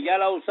jugador que ya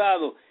la ha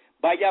usado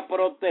vaya a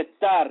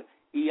protestar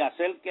y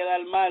hacer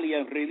quedar mal y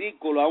en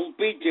ridículo a un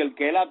pitcher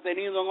que él ha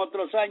tenido en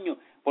otros años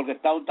porque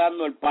está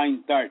usando el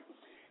pine tar.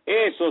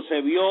 Eso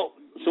se vio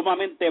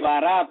sumamente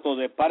barato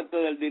de parte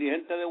del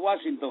dirigente de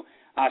Washington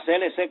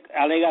hacer esa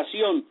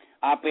alegación,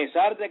 a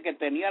pesar de que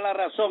tenía la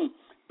razón,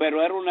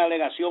 pero era una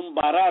alegación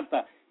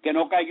barata que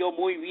no cayó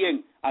muy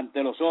bien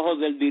ante los ojos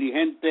del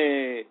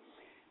dirigente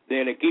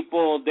del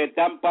equipo de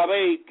Tampa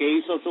Bay, que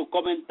hizo sus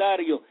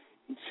comentarios.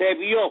 Se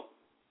vio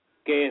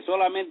que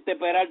solamente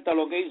Peralta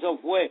lo que hizo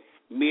fue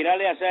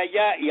mirarle hacia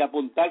allá y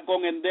apuntar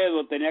con el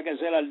dedo, tenía que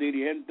ser al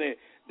dirigente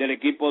del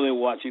equipo de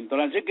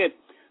Washington. Así que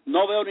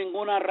no veo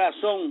ninguna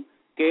razón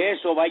que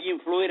eso vaya a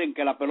influir en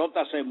que la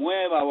pelota se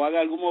mueva o haga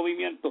algún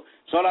movimiento,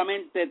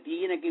 solamente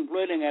tiene que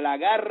influir en el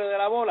agarre de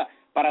la bola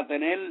para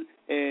tener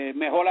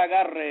mejor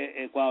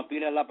agarre cuando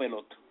tires la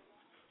pelota.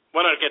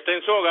 Bueno, el que esté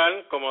en su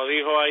hogar, como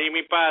dijo ahí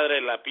mi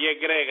padre, la pie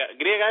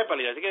griega es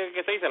palilla, así que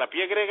 ¿qué se dice? ¿La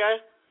pie griega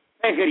es?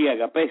 Pez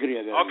griega.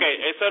 Ok,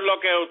 eso es lo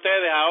que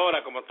ustedes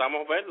ahora, como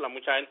estamos viendo,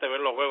 mucha gente ve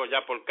los juegos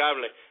ya por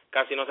cable,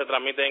 casi no se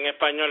transmite en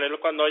español, es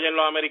cuando oyen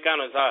los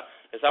americanos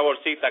esa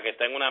bolsita que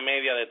está en una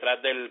media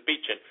detrás del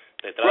pitcher,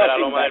 detrás de la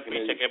loma del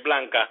pitcher, que es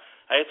blanca.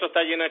 Esto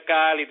está lleno de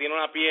cal y tiene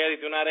una piedra y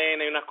tiene una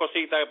arena y unas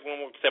cositas que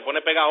como se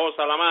pone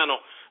pegajosa a la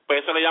mano,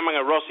 pues eso le llaman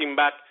el rosin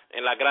back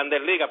en las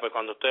grandes ligas. Pues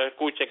cuando usted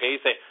escuche que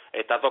dice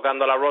está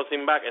tocando la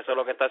rosin back, eso es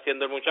lo que está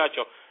haciendo el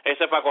muchacho,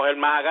 eso es para coger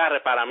más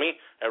agarre. Para mí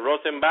el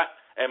rosin back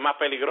es más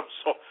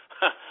peligroso,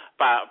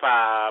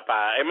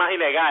 es más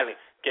ilegal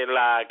que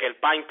el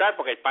pine tar,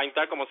 porque el pine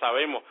tar, como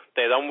sabemos,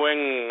 te da un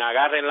buen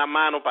agarre en la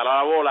mano para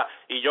la bola,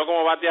 y yo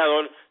como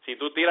bateador, si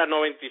tú tiras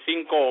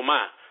 95 o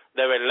más,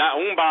 de verdad,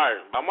 un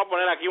bar, vamos a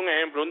poner aquí un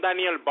ejemplo, un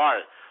Daniel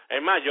Bar,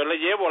 es más, yo le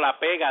llevo la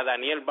pega a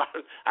Daniel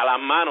Bar a las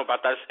manos para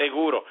estar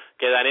seguro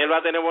que Daniel va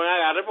a tener buen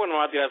agarre, porque no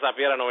va a tirar esa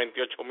piedra a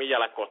 98 millas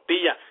a las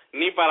costillas,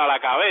 ni para la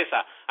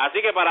cabeza.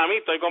 Así que para mí,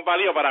 estoy con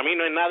Palillo, para mí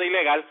no es nada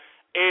ilegal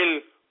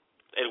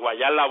el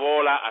guayar la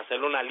bola,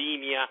 hacerle una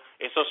línea,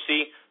 eso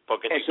sí,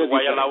 porque si tú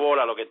guayas la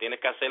bola, lo que tienes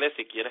que hacer es,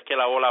 si quieres que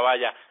la bola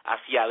vaya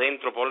hacia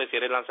adentro, ponle si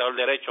eres lanzador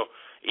derecho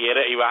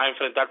y vas a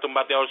enfrentarte a un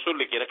bateador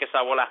zurdo y quieres que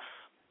esa bola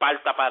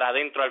parta para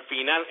adentro al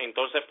final,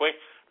 entonces pues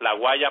la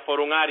guayas por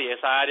un área, y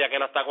esa área que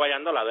la está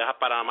guayando la dejas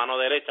para la mano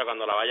derecha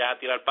cuando la vayas a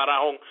tirar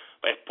para home,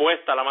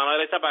 expuesta a la mano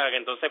derecha, para que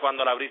entonces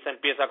cuando la brisa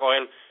empiece a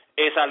coger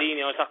esa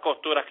línea o esas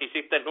costuras que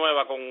hiciste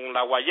nueva con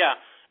la guayá,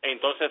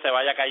 entonces se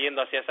vaya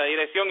cayendo hacia esa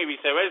dirección, y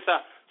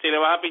viceversa si le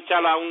vas a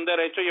pichar a un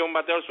derecho y a un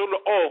bateador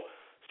zurdo, o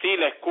si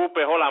le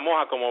escupes o la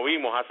moja, como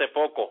vimos hace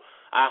poco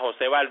a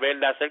José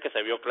Valverde hacer, que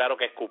se vio claro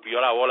que escupió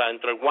la bola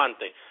dentro del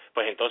guante,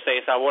 pues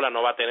entonces esa bola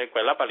no va a tener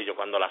cuerda, Palillo,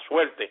 cuando la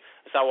suelte,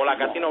 esa bola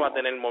casi no va a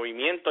tener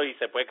movimiento y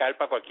se puede caer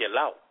para cualquier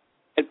lado.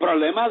 El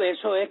problema de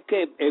eso es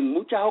que en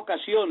muchas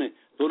ocasiones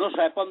tú no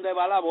sabes para dónde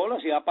va la bola,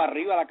 si va para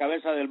arriba a la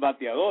cabeza del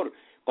bateador.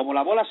 Como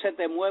la bola se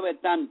te mueve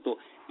tanto,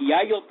 y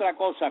hay otra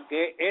cosa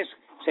que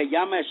se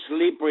llama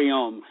slippery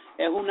arm,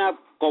 es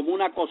como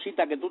una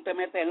cosita que tú te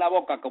metes en la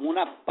boca, como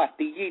una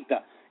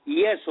pastillita,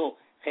 y eso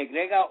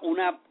segrega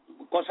una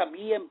cosa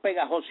bien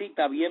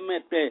pegajosita, bien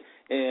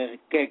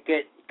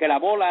que la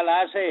bola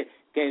la hace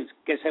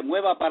que se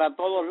mueva para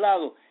todos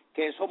lados,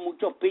 que eso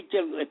muchos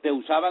pitchers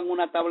usaban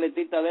una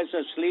tabletita de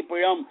eso,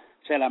 slippery arm,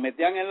 se la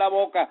metían en la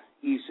boca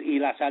y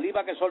la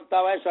saliva que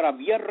soltaba eso era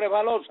bien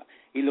resbalosa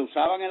y lo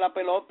usaban en la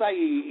pelota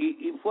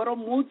y fueron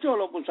muchos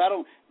los que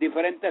usaron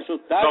diferentes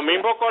sustancias. Lo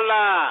mismo con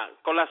la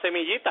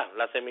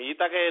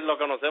semillita que lo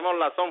conocemos,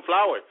 la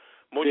sunflower.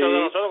 Muchos de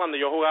nosotros, cuando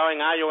yo jugaba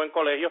en Iowa en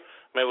colegio,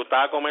 me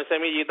gustaba comer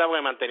semillita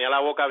porque mantenía la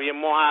boca bien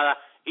mojada,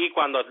 y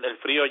cuando el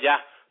frío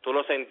ya tú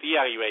lo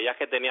sentías y veías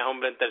que tenías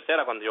hombre en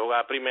tercera, cuando yo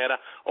jugaba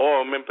primera o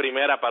hombre en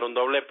primera para un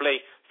doble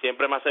play,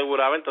 siempre me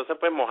aseguraba entonces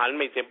pues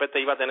mojarme, y siempre te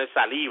iba a tener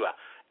saliva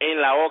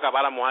en la boca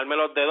para mojarme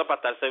los dedos para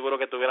estar seguro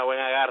que tuviera buen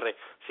agarre.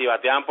 Si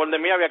bateaban por de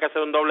mí había que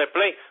hacer un doble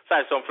play. O sea,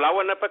 el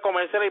sunflower no es para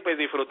comérsela y para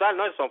disfrutar,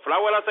 ¿no? El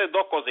sunflower hace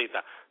dos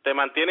cositas: te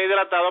mantiene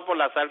hidratado por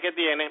la sal que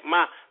tiene,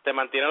 más te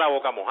mantiene la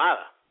boca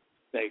mojada.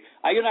 Sí.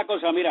 Hay una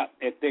cosa, mira,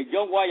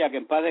 John Wyatt, que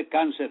en paz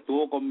descanse,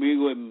 estuvo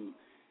conmigo en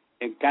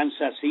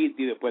Kansas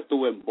City, después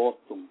estuvo en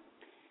Boston.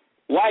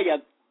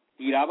 Wyatt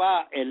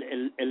tiraba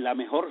la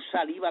mejor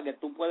saliva que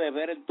tú puedes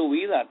ver en tu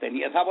vida.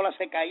 Tenía esa bola,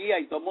 se caía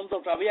y todo el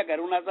mundo sabía que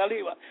era una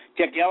saliva.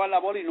 Chequeaban la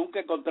bola y nunca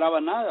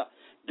encontraban nada.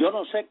 Yo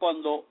no sé,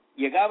 cuando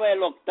llegaba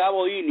el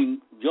octavo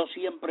inning, yo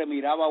siempre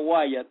miraba a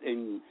Wyatt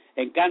en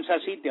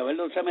Kansas City a ver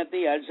dónde se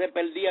metía. Él se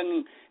perdía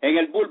en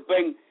el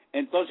bullpen,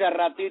 entonces al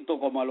ratito,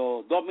 como a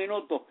los 2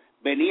 minutos,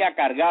 venía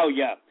cargado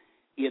ya.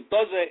 Y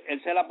entonces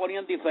él se la ponía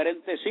en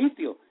diferentes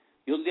sitios.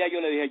 Y un día yo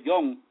le dije: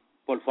 John,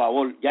 por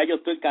favor, ya yo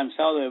estoy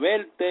cansado de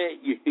verte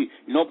y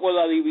no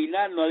puedo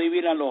adivinar, no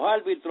adivinan los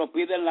árbitros,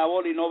 piden la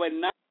bola y no ven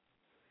nada.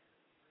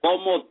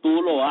 ¿Cómo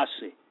tú lo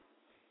haces?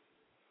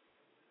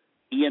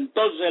 Y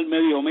entonces él me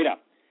dijo: mira,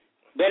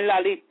 ves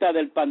la lista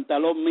del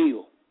pantalón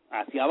mío,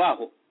 hacia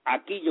abajo,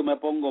 aquí yo me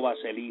pongo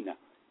vaselina.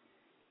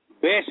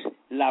 Ves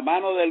la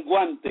mano del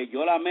guante,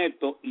 yo la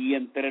meto, y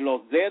entre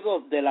los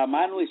dedos de la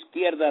mano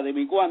izquierda de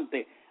mi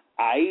guante,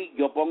 ahí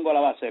yo pongo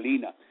la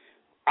vaselina.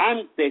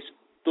 Antes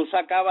tú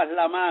sacabas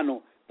la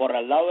mano, por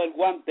al lado del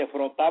guante,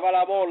 frotaba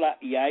la bola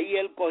y ahí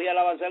él cogía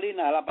la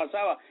vaselina, la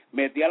pasaba,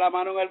 metía la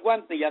mano en el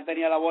guante y ya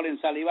tenía la bola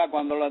en saliva.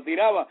 Cuando la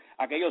tiraba,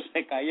 aquello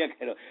se caía.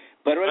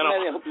 Pero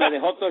él me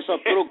dejó todos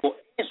esos trucos.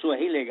 Eso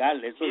es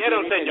ilegal.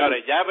 Vieron,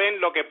 señores, ya ven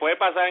lo que puede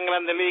pasar en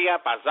Grandes Ligas,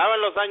 pasaba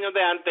en los años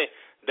de antes,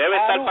 debe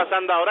estar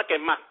pasando ahora, que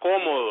es más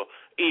cómodo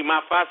y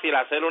más fácil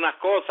hacer unas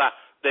cosas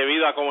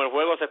debido a cómo el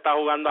juego se está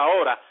jugando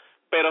ahora.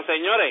 Pero,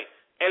 señores,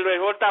 el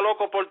béisbol está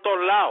loco por todos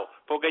lados,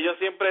 porque yo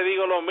siempre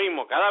digo lo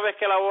mismo, cada vez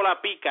que la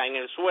bola pica en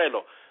el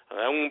suelo,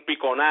 un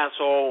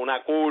piconazo,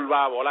 una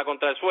curva, bola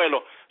contra el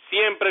suelo,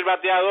 siempre el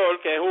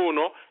bateador, que es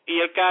uno, y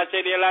el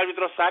catcher y el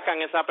árbitro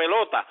sacan esa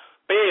pelota.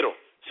 Pero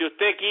si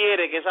usted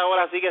quiere que esa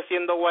bola siga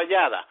siendo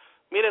guayada,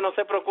 mire, no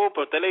se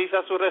preocupe, usted le dice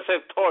a su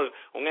receptor,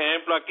 un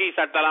ejemplo aquí,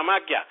 salta la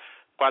maquia,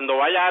 cuando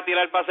vayas a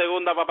tirar para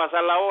segunda para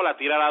pasar la bola,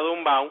 tírala de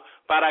un bound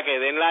para que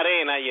den la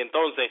arena y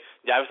entonces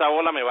ya esa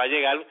bola me va a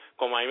llegar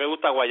como a mí me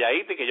gusta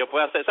guayadita y que yo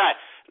pueda hacer, ¿sabes?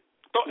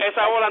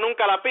 Esa bola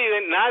nunca la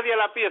piden, nadie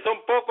la pide,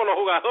 son pocos los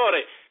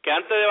jugadores que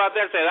antes de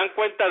bater se dan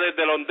cuenta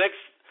desde los decks,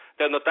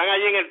 cuando están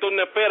allí en el turno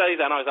de espera,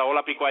 dicen, no, esa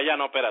bola picó allá,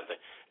 no, espérate,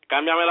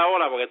 cámbiame la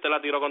bola porque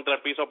la tiró contra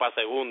el piso para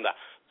segunda.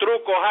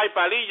 Trucos hay,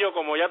 palillo,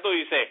 como ya tú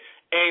dices,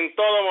 en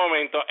todo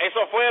momento.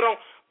 Esos fueron,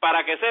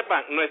 para que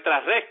sepan,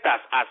 nuestras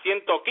rectas a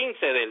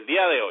 115 del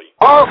día de hoy.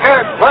 Okay,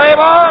 play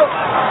ball.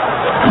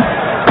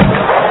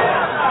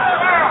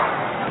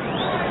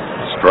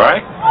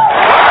 Strike.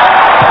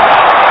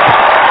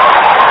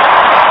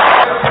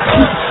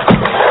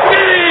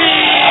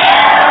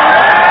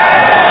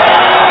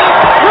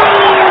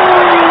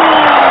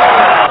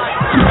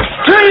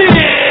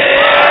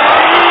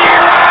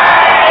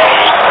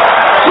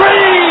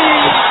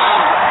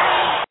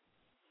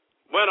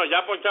 Bueno,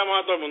 ya ponchamos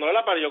a todo el mundo,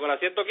 ¿verdad, Parillo, con la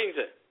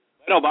 115?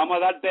 Bueno, vamos a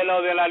darte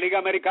lo de la Liga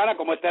Americana,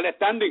 ¿cómo está el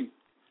standing?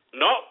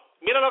 No,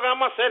 mira lo que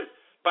vamos a hacer,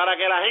 para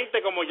que la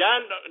gente, como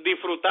ya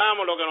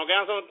disfrutamos, lo que nos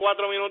quedan son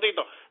 4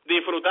 minutitos,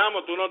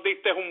 disfrutamos, tú nos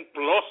diste un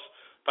plus,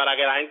 para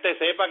que la gente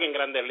sepa que en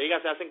Grandes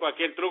Ligas se hacen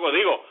cualquier truco.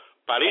 Digo,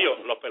 Parillo,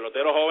 los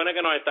peloteros jóvenes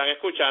que nos están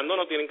escuchando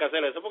no tienen que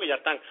hacer eso porque ya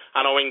están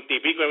a 90 y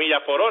pico de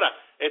millas por hora.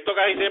 Esto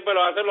casi siempre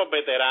lo hacen los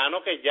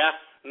veteranos que ya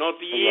no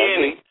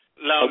tienen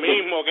lo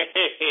mismo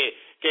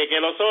que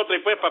los otros,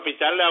 y pues para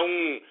picharle a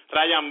un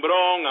Ryan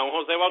Braun, a un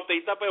José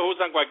Bautista, pues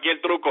usan cualquier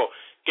truco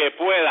que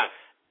puedan.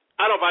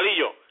 No,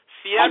 Palillo,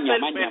 Seattle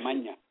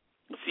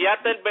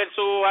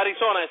versus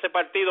Arizona, ese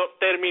partido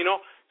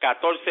terminó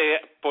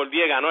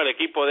 14-10, ganó el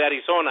equipo de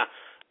Arizona,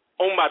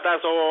 un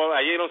batazo,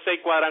 allí dieron 6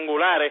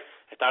 cuadrangulares,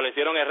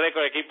 establecieron el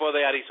récord del equipo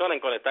de Arizona en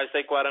conectar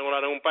 6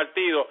 cuadrangulares en un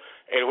partido.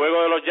 El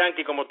juego de los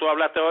Yankees, como tú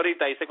hablaste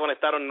ahorita, ahí se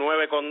conectaron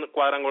 9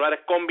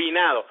 cuadrangulares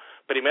combinados.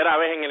 Primera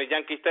vez en el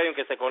Yankee Stadium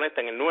que se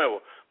conecta en el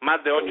nuevo,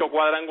 más de 8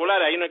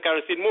 cuadrangulares, ahí no hay que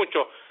decir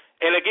mucho.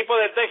 El equipo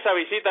de Texas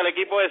visita al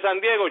equipo de San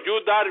Diego,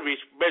 Yu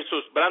Darvish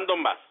versus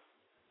Brandon Bass.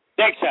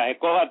 Texas,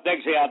 escoja a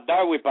Texas a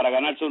Darvish para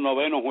ganar su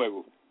 9º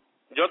juego.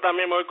 Yo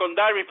también me voy con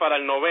Darvish para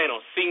el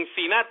 9º.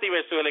 Cincinnati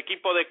versus el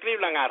equipo de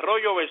Cleveland,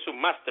 Arroyo versus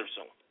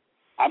Masterson.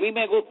 A mí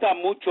me gusta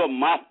mucho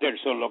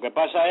Masterson, lo que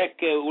pasa es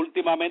que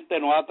últimamente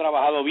no ha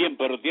trabajado bien,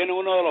 pero tiene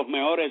uno de los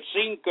mejores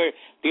sinkers,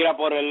 tira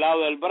por el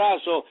lado del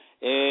brazo.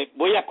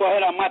 Voy a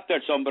escoger a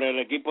Masterson sobre el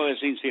equipo de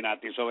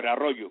Cincinnati, sobre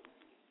Arroyo.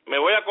 Me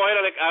voy a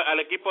coger al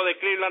equipo de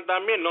Cleveland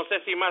también, no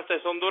sé si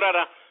Masterson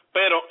durará,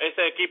 pero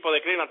ese equipo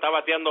de Cleveland está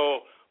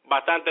bateando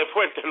bastante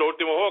fuerte en los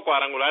últimos juegos,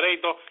 cuadrangulares.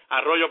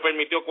 Arroyo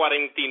permitió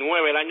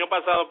 49 el año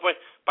pasado, pues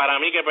para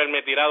mí que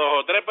permitirá 2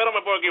 o 3, pero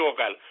me puedo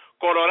equivocar.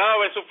 Colorado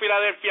versus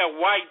Filadelfia,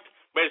 White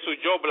versus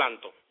Joe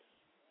Blanton.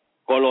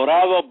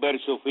 Colorado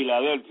versus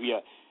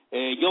Filadelfia.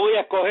 Yo voy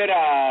a escoger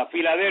a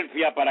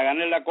Filadelfia para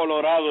ganarle a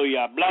Colorado y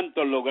a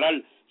Blanton lograr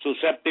su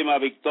 7ª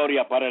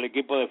victoria para el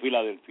equipo de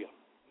Filadelfia.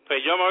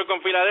 Pues yo me voy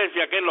con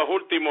Filadelfia, que en los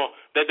últimos,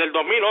 desde el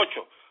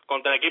 2008,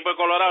 contra el equipo de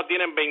Colorado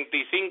tienen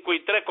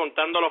 25-3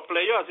 contando los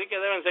playoffs, así que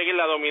deben seguir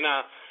la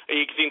dominada.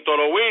 Y sin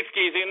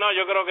Tulowitzki, no,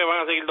 yo creo que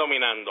van a seguir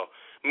dominando.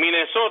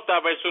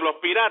 Minnesota versus los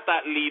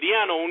Piratas,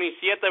 Liriano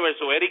 1-7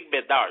 versus Eric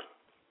Bedard.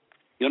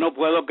 Yo no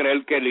puedo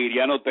creer que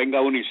Liriano tenga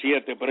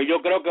 1-7, pero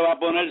yo creo que va a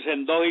ponerse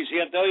en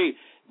 2-7 hoy.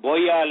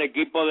 Voy al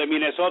equipo de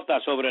Minnesota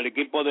sobre el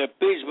equipo de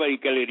Pittsburgh y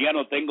que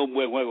Liriano tenga un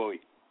buen juego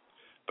hoy.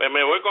 Pues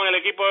me voy con el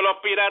equipo de los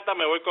Piratas,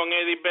 me voy con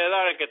Eddie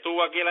Bedard, el que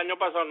estuvo aquí el año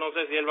pasado, no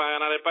sé si él va a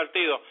ganar el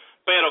partido,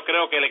 pero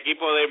creo que el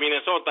equipo de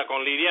Minnesota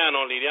con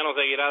Liriano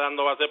seguirá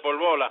dando base por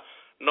bola,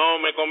 no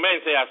me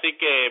convence, así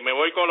que me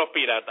voy con los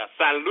Piratas.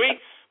 San Luis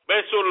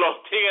versus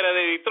los Tigres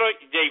de Detroit,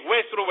 Jay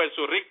Westbrook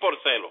versus Rick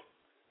Porcello.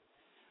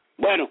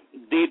 Bueno,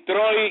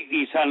 Detroit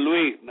y San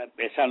Luis.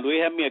 San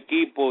Luis es mi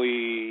equipo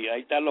y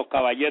ahí están los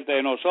caballetes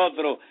de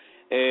nosotros.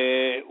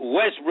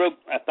 Westbrook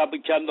está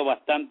pichando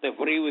bastante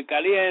frío y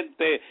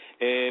caliente.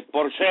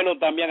 Porcello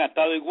también ha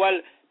estado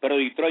igual, pero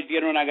Detroit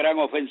tiene una gran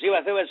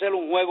ofensiva. Debe ser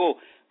un juego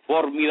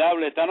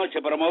formidable esta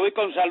noche, pero me voy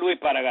con San Luis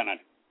para ganar.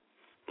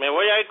 Me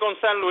voy a ir con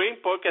San Luis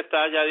porque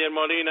está Yadier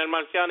Molina, el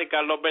Marciano, y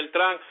Carlos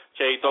Beltrán,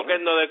 Cheito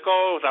Kendo de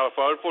Co,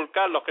 Rafael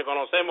Fulcar, los que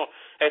conocemos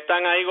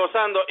están ahí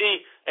gozando,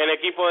 y el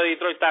equipo de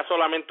Detroit está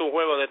solamente un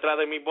juego detrás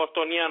de mis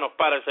bostonianos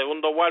para el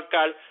segundo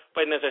wildcard,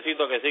 pues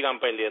necesito que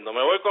sigan perdiendo.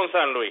 Me voy con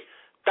San Luis.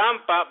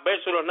 Tampa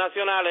versus los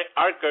Nacionales,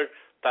 Archer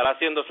estará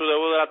haciendo su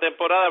debut de la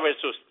temporada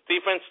versus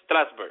Stephen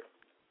Strasburg.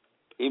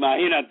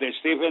 Imagínate,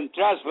 Stephen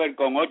Strasburg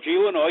con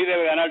 8-1, hoy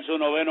debe ganar su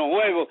 9º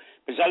juego,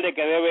 a pesar de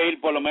que debe ir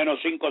por lo menos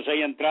 5 o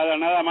 6 entradas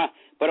nada más,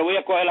 pero voy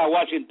a coger a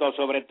Washington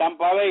sobre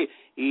Tampa Bay,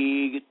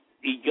 y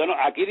yo no,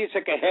 aquí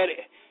dice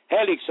que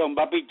Hellickson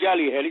va a pichar,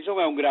 y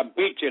Hellickson es un gran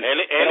pitcher.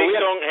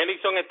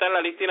 Hellickson está en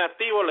la lista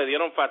inactivo, le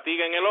dieron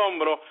fatiga en el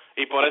hombro,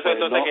 y por eso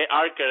entonces que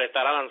Archer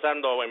estará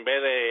lanzando en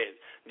vez de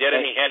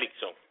Jeremy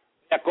Hellickson.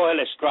 Voy a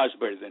coger el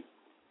Strasburg.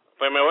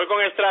 Pues me voy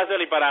con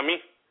Strasburg, y para mí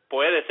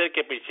puede ser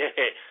que piche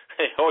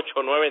 8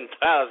 o 9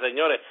 entradas,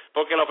 señores,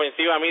 porque la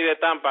ofensiva a mí de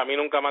Tampa, a mí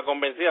nunca me ha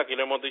convencido, aquí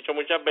lo hemos dicho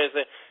muchas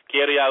veces,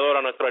 quiero y adoro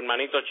a nuestro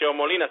hermanito Cheo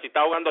Molina, si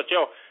está jugando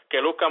Cheo,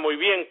 que luzca muy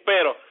bien,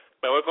 pero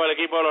me voy con el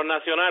equipo de los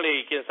Nacionales,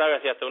 y quién sabe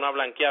si hasta una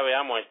blanqueada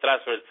veamos a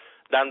Strasburg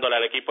dándole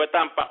al equipo de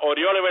Tampa.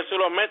 Orioles versus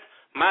los Mets,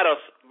 Maros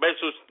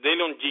versus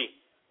Dylan G.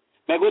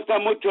 Me gusta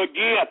mucho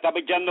G, está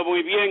pichando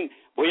muy bien,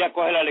 voy a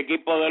coger al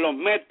equipo de los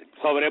Mets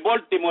sobre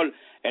Baltimore,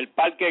 el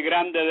Parque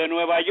Grande de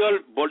Nueva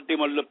York.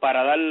 Baltimore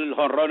para dar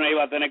jonrones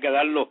iba a tener que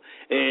darlo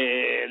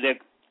de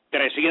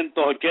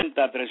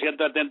 380,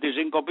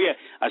 375 pies,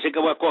 así que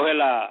voy a coger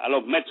a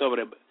los Mets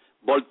sobre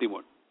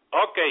Baltimore.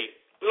 Ok,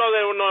 lo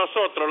de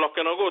nosotros, los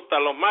que nos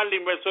gustan, los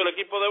Marlins versus el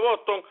equipo de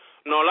Boston,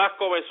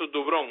 Nolasco versus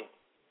Dubron.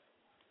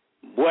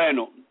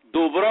 Bueno,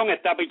 Dubron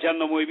está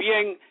pichando muy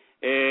bien,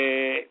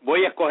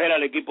 voy a escoger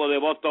al equipo de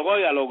Boston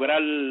hoy a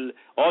lograr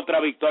otra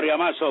victoria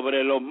más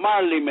sobre los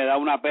Marlins. Me da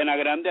una pena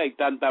grande, ahí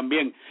están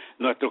también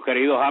nuestros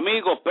queridos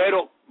amigos,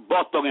 pero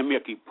Boston es mi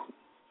equipo.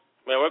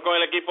 Me voy con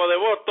el equipo de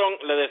Boston,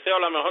 le deseo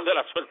la mejor de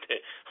la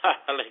suerte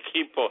al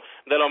equipo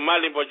de los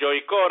Marlins por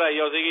Joey Cora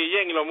y Ozzy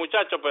Guillén y los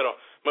muchachos, pero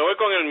me voy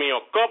con el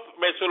mío, Cobb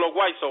versus los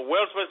White Sox,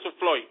 Wells versus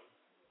Floyd.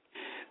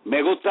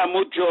 Me gusta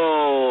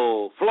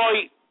mucho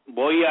Floyd,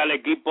 voy al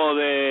equipo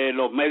de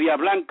los Medias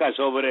Blancas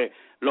sobre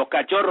los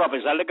Cachorros, a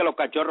pesar de que los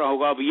Cachorros han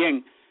jugado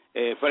bien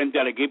frente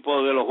al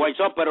equipo de los White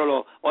Sox,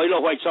 pero hoy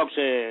los White Sox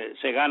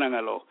se ganan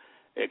a los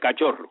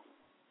Cachorros.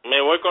 Me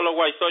voy con los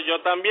White Sox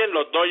yo también,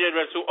 los Dodgers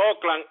versus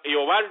Oakland, y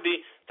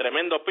Ovaldi,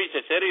 tremendo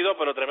pitcher, 0-2,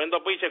 pero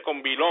tremendo pitcher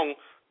con Vilón,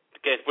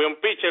 que fue un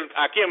pitcher.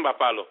 ¿A quién va,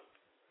 Palo?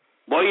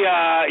 Voy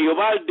a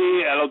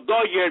Ovaldi, a los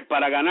Dodgers,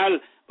 para ganar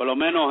por lo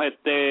menos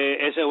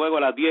ese juego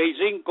a las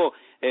 10:05,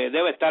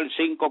 debe estar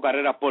 5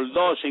 carreras por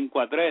 2,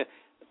 5-3,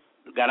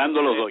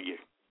 ganando los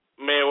Dodgers.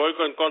 Me voy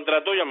en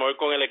contra tuya, me voy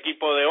con el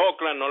equipo de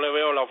Oakland, no le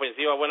veo la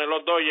ofensiva buena en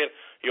los Dodgers,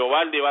 y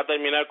Ovaldi va a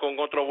terminar con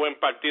otro buen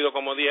partido,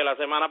 como dije la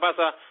semana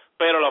pasada,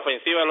 pero la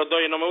ofensiva de los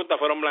Dodgers no me gusta,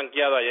 fueron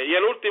blanqueados ayer. Y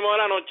el último de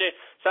la noche,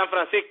 San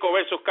Francisco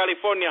versus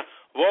California,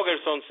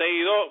 Bogerson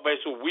 6-2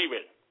 versus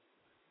Weaver.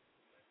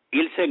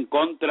 Irse en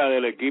contra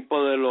del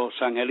equipo de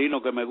los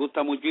angelinos, que me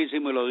gusta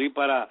muchísimo, y lo di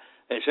para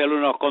ser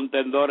unos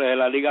contendores de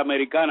la Liga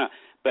Americana,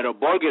 pero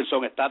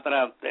Bogerson está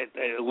tras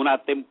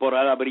una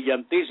temporada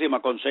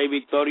brillantísima, con 6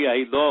 victorias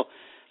y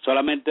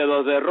solamente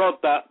 2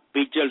 derrotas,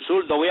 pitcher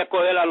zurdo. Voy a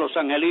coger a los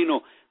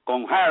angelinos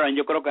con Haran,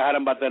 yo creo que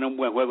Haran va a tener un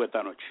buen juego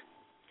esta noche.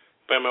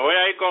 Pues me voy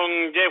a ir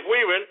con Jeff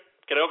Weaver,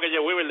 creo que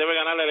Jeff Weaver debe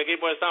ganarle al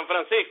equipo de San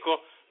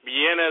Francisco,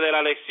 viene de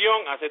la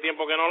lesión, hace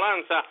tiempo que no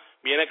lanza,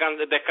 viene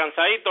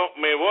descansadito,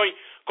 me voy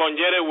con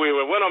Jerry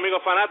Weaver. Bueno,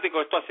 amigos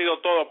fanáticos, esto ha sido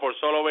todo por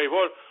Solo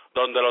Béisbol,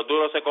 donde los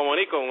duros se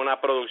comunican, una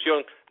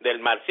producción del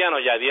Marciano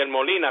Yadier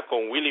Molina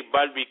con Willies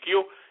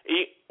BBQ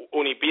y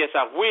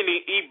Unipiezas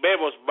Willies y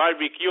Bebo's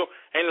BBQ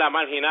en la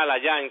Marginal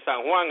allá en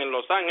San Juan, en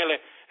Los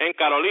Ángeles, en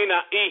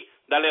Carolina, y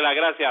darle las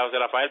gracias a José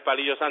Rafael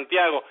Palillo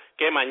Santiago,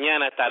 que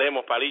mañana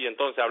estaremos, Palillo,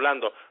 entonces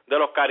hablando de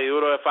los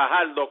cariduros de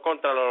Fajardo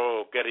contra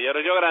los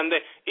guerrilleros Río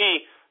Grande,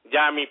 y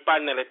ya mi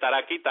partner estará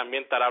aquí,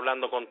 también estará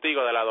hablando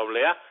contigo de la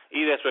AA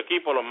y de su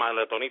equipo, los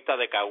maratonistas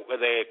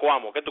de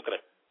Coamo. ¿Qué tú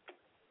crees?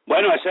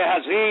 Bueno, eso es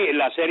así,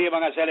 la serie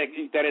van a ser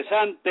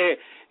interesante.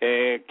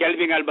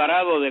 Kelvin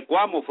Alvarado de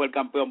Coamo fue el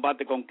campeón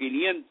bate con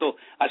 500,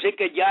 así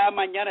que ya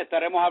mañana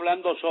estaremos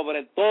hablando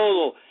sobre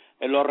todo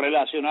en lo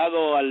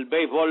relacionado al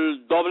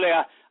béisbol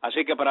AA,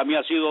 así que para mí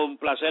ha sido un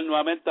placer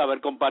nuevamente haber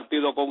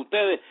compartido con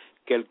ustedes,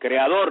 que el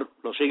Creador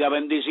los siga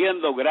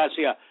bendiciendo,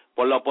 gracias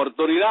por la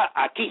oportunidad,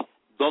 aquí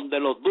donde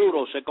los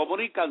duros se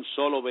comunican,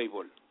 Solo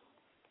Béisbol.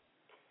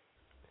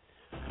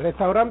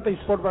 Restaurante y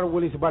Sport Bar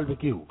Willies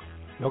BBQ,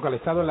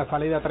 localizado en la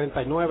salida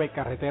 39,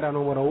 carretera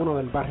número 1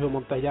 del barrio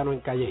Montellano en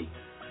Calley,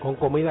 con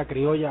comida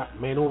criolla,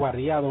 menú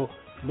variado.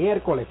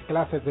 Miércoles,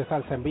 clases de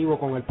salsa en vivo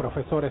con el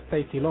profesor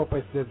Stacy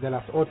López desde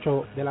las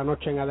 8 de la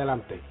noche en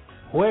adelante.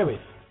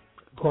 Jueves,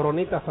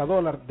 coronitas a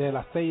 $1 de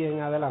las 6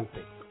 en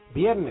adelante.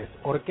 Viernes,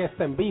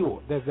 orquesta en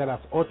vivo desde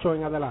las 8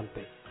 en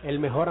adelante. El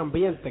mejor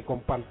ambiente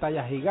con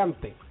pantalla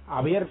gigante,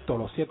 abierto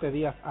los 7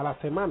 días a la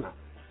semana.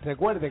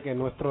 Recuerde que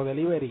nuestro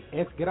delivery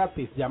es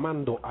gratis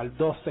llamando al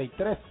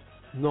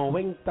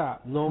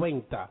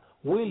 263-9090.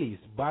 Willies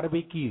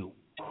BBQ.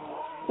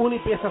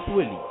 Unipiezas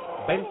Willies,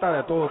 venta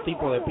de todo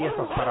tipo de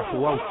piezas para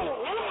su auto,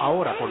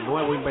 ahora con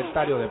nuevo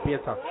inventario de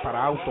piezas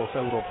para autos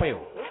europeos,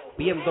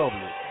 BMW,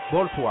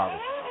 Volkswagen,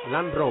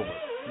 Land Rover,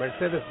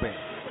 Mercedes-Benz,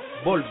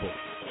 Volvo,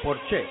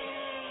 Porsche.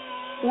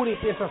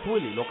 Unipiezas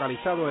Willies,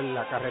 localizado en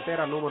la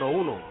carretera número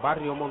 1,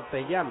 barrio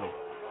Montellano,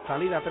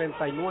 salida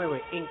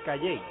 39 en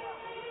Calley.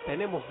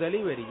 Tenemos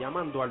delivery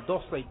llamando al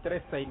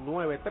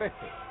 263-6913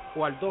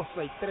 o al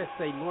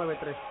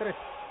 263-6933.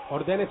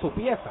 Ordene su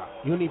pieza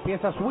y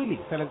Unipiezas Willies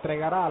se le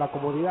entregará a la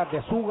comodidad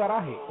de su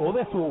garaje o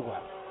de su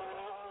hogar.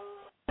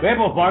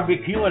 Bebo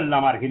BBQ en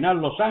la Marginal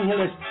Los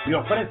Ángeles le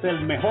ofrece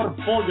el mejor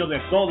pollo de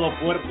todo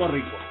Puerto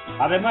Rico.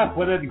 Además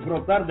puede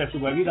disfrutar de su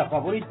bebida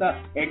favorita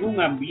en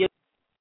un ambiente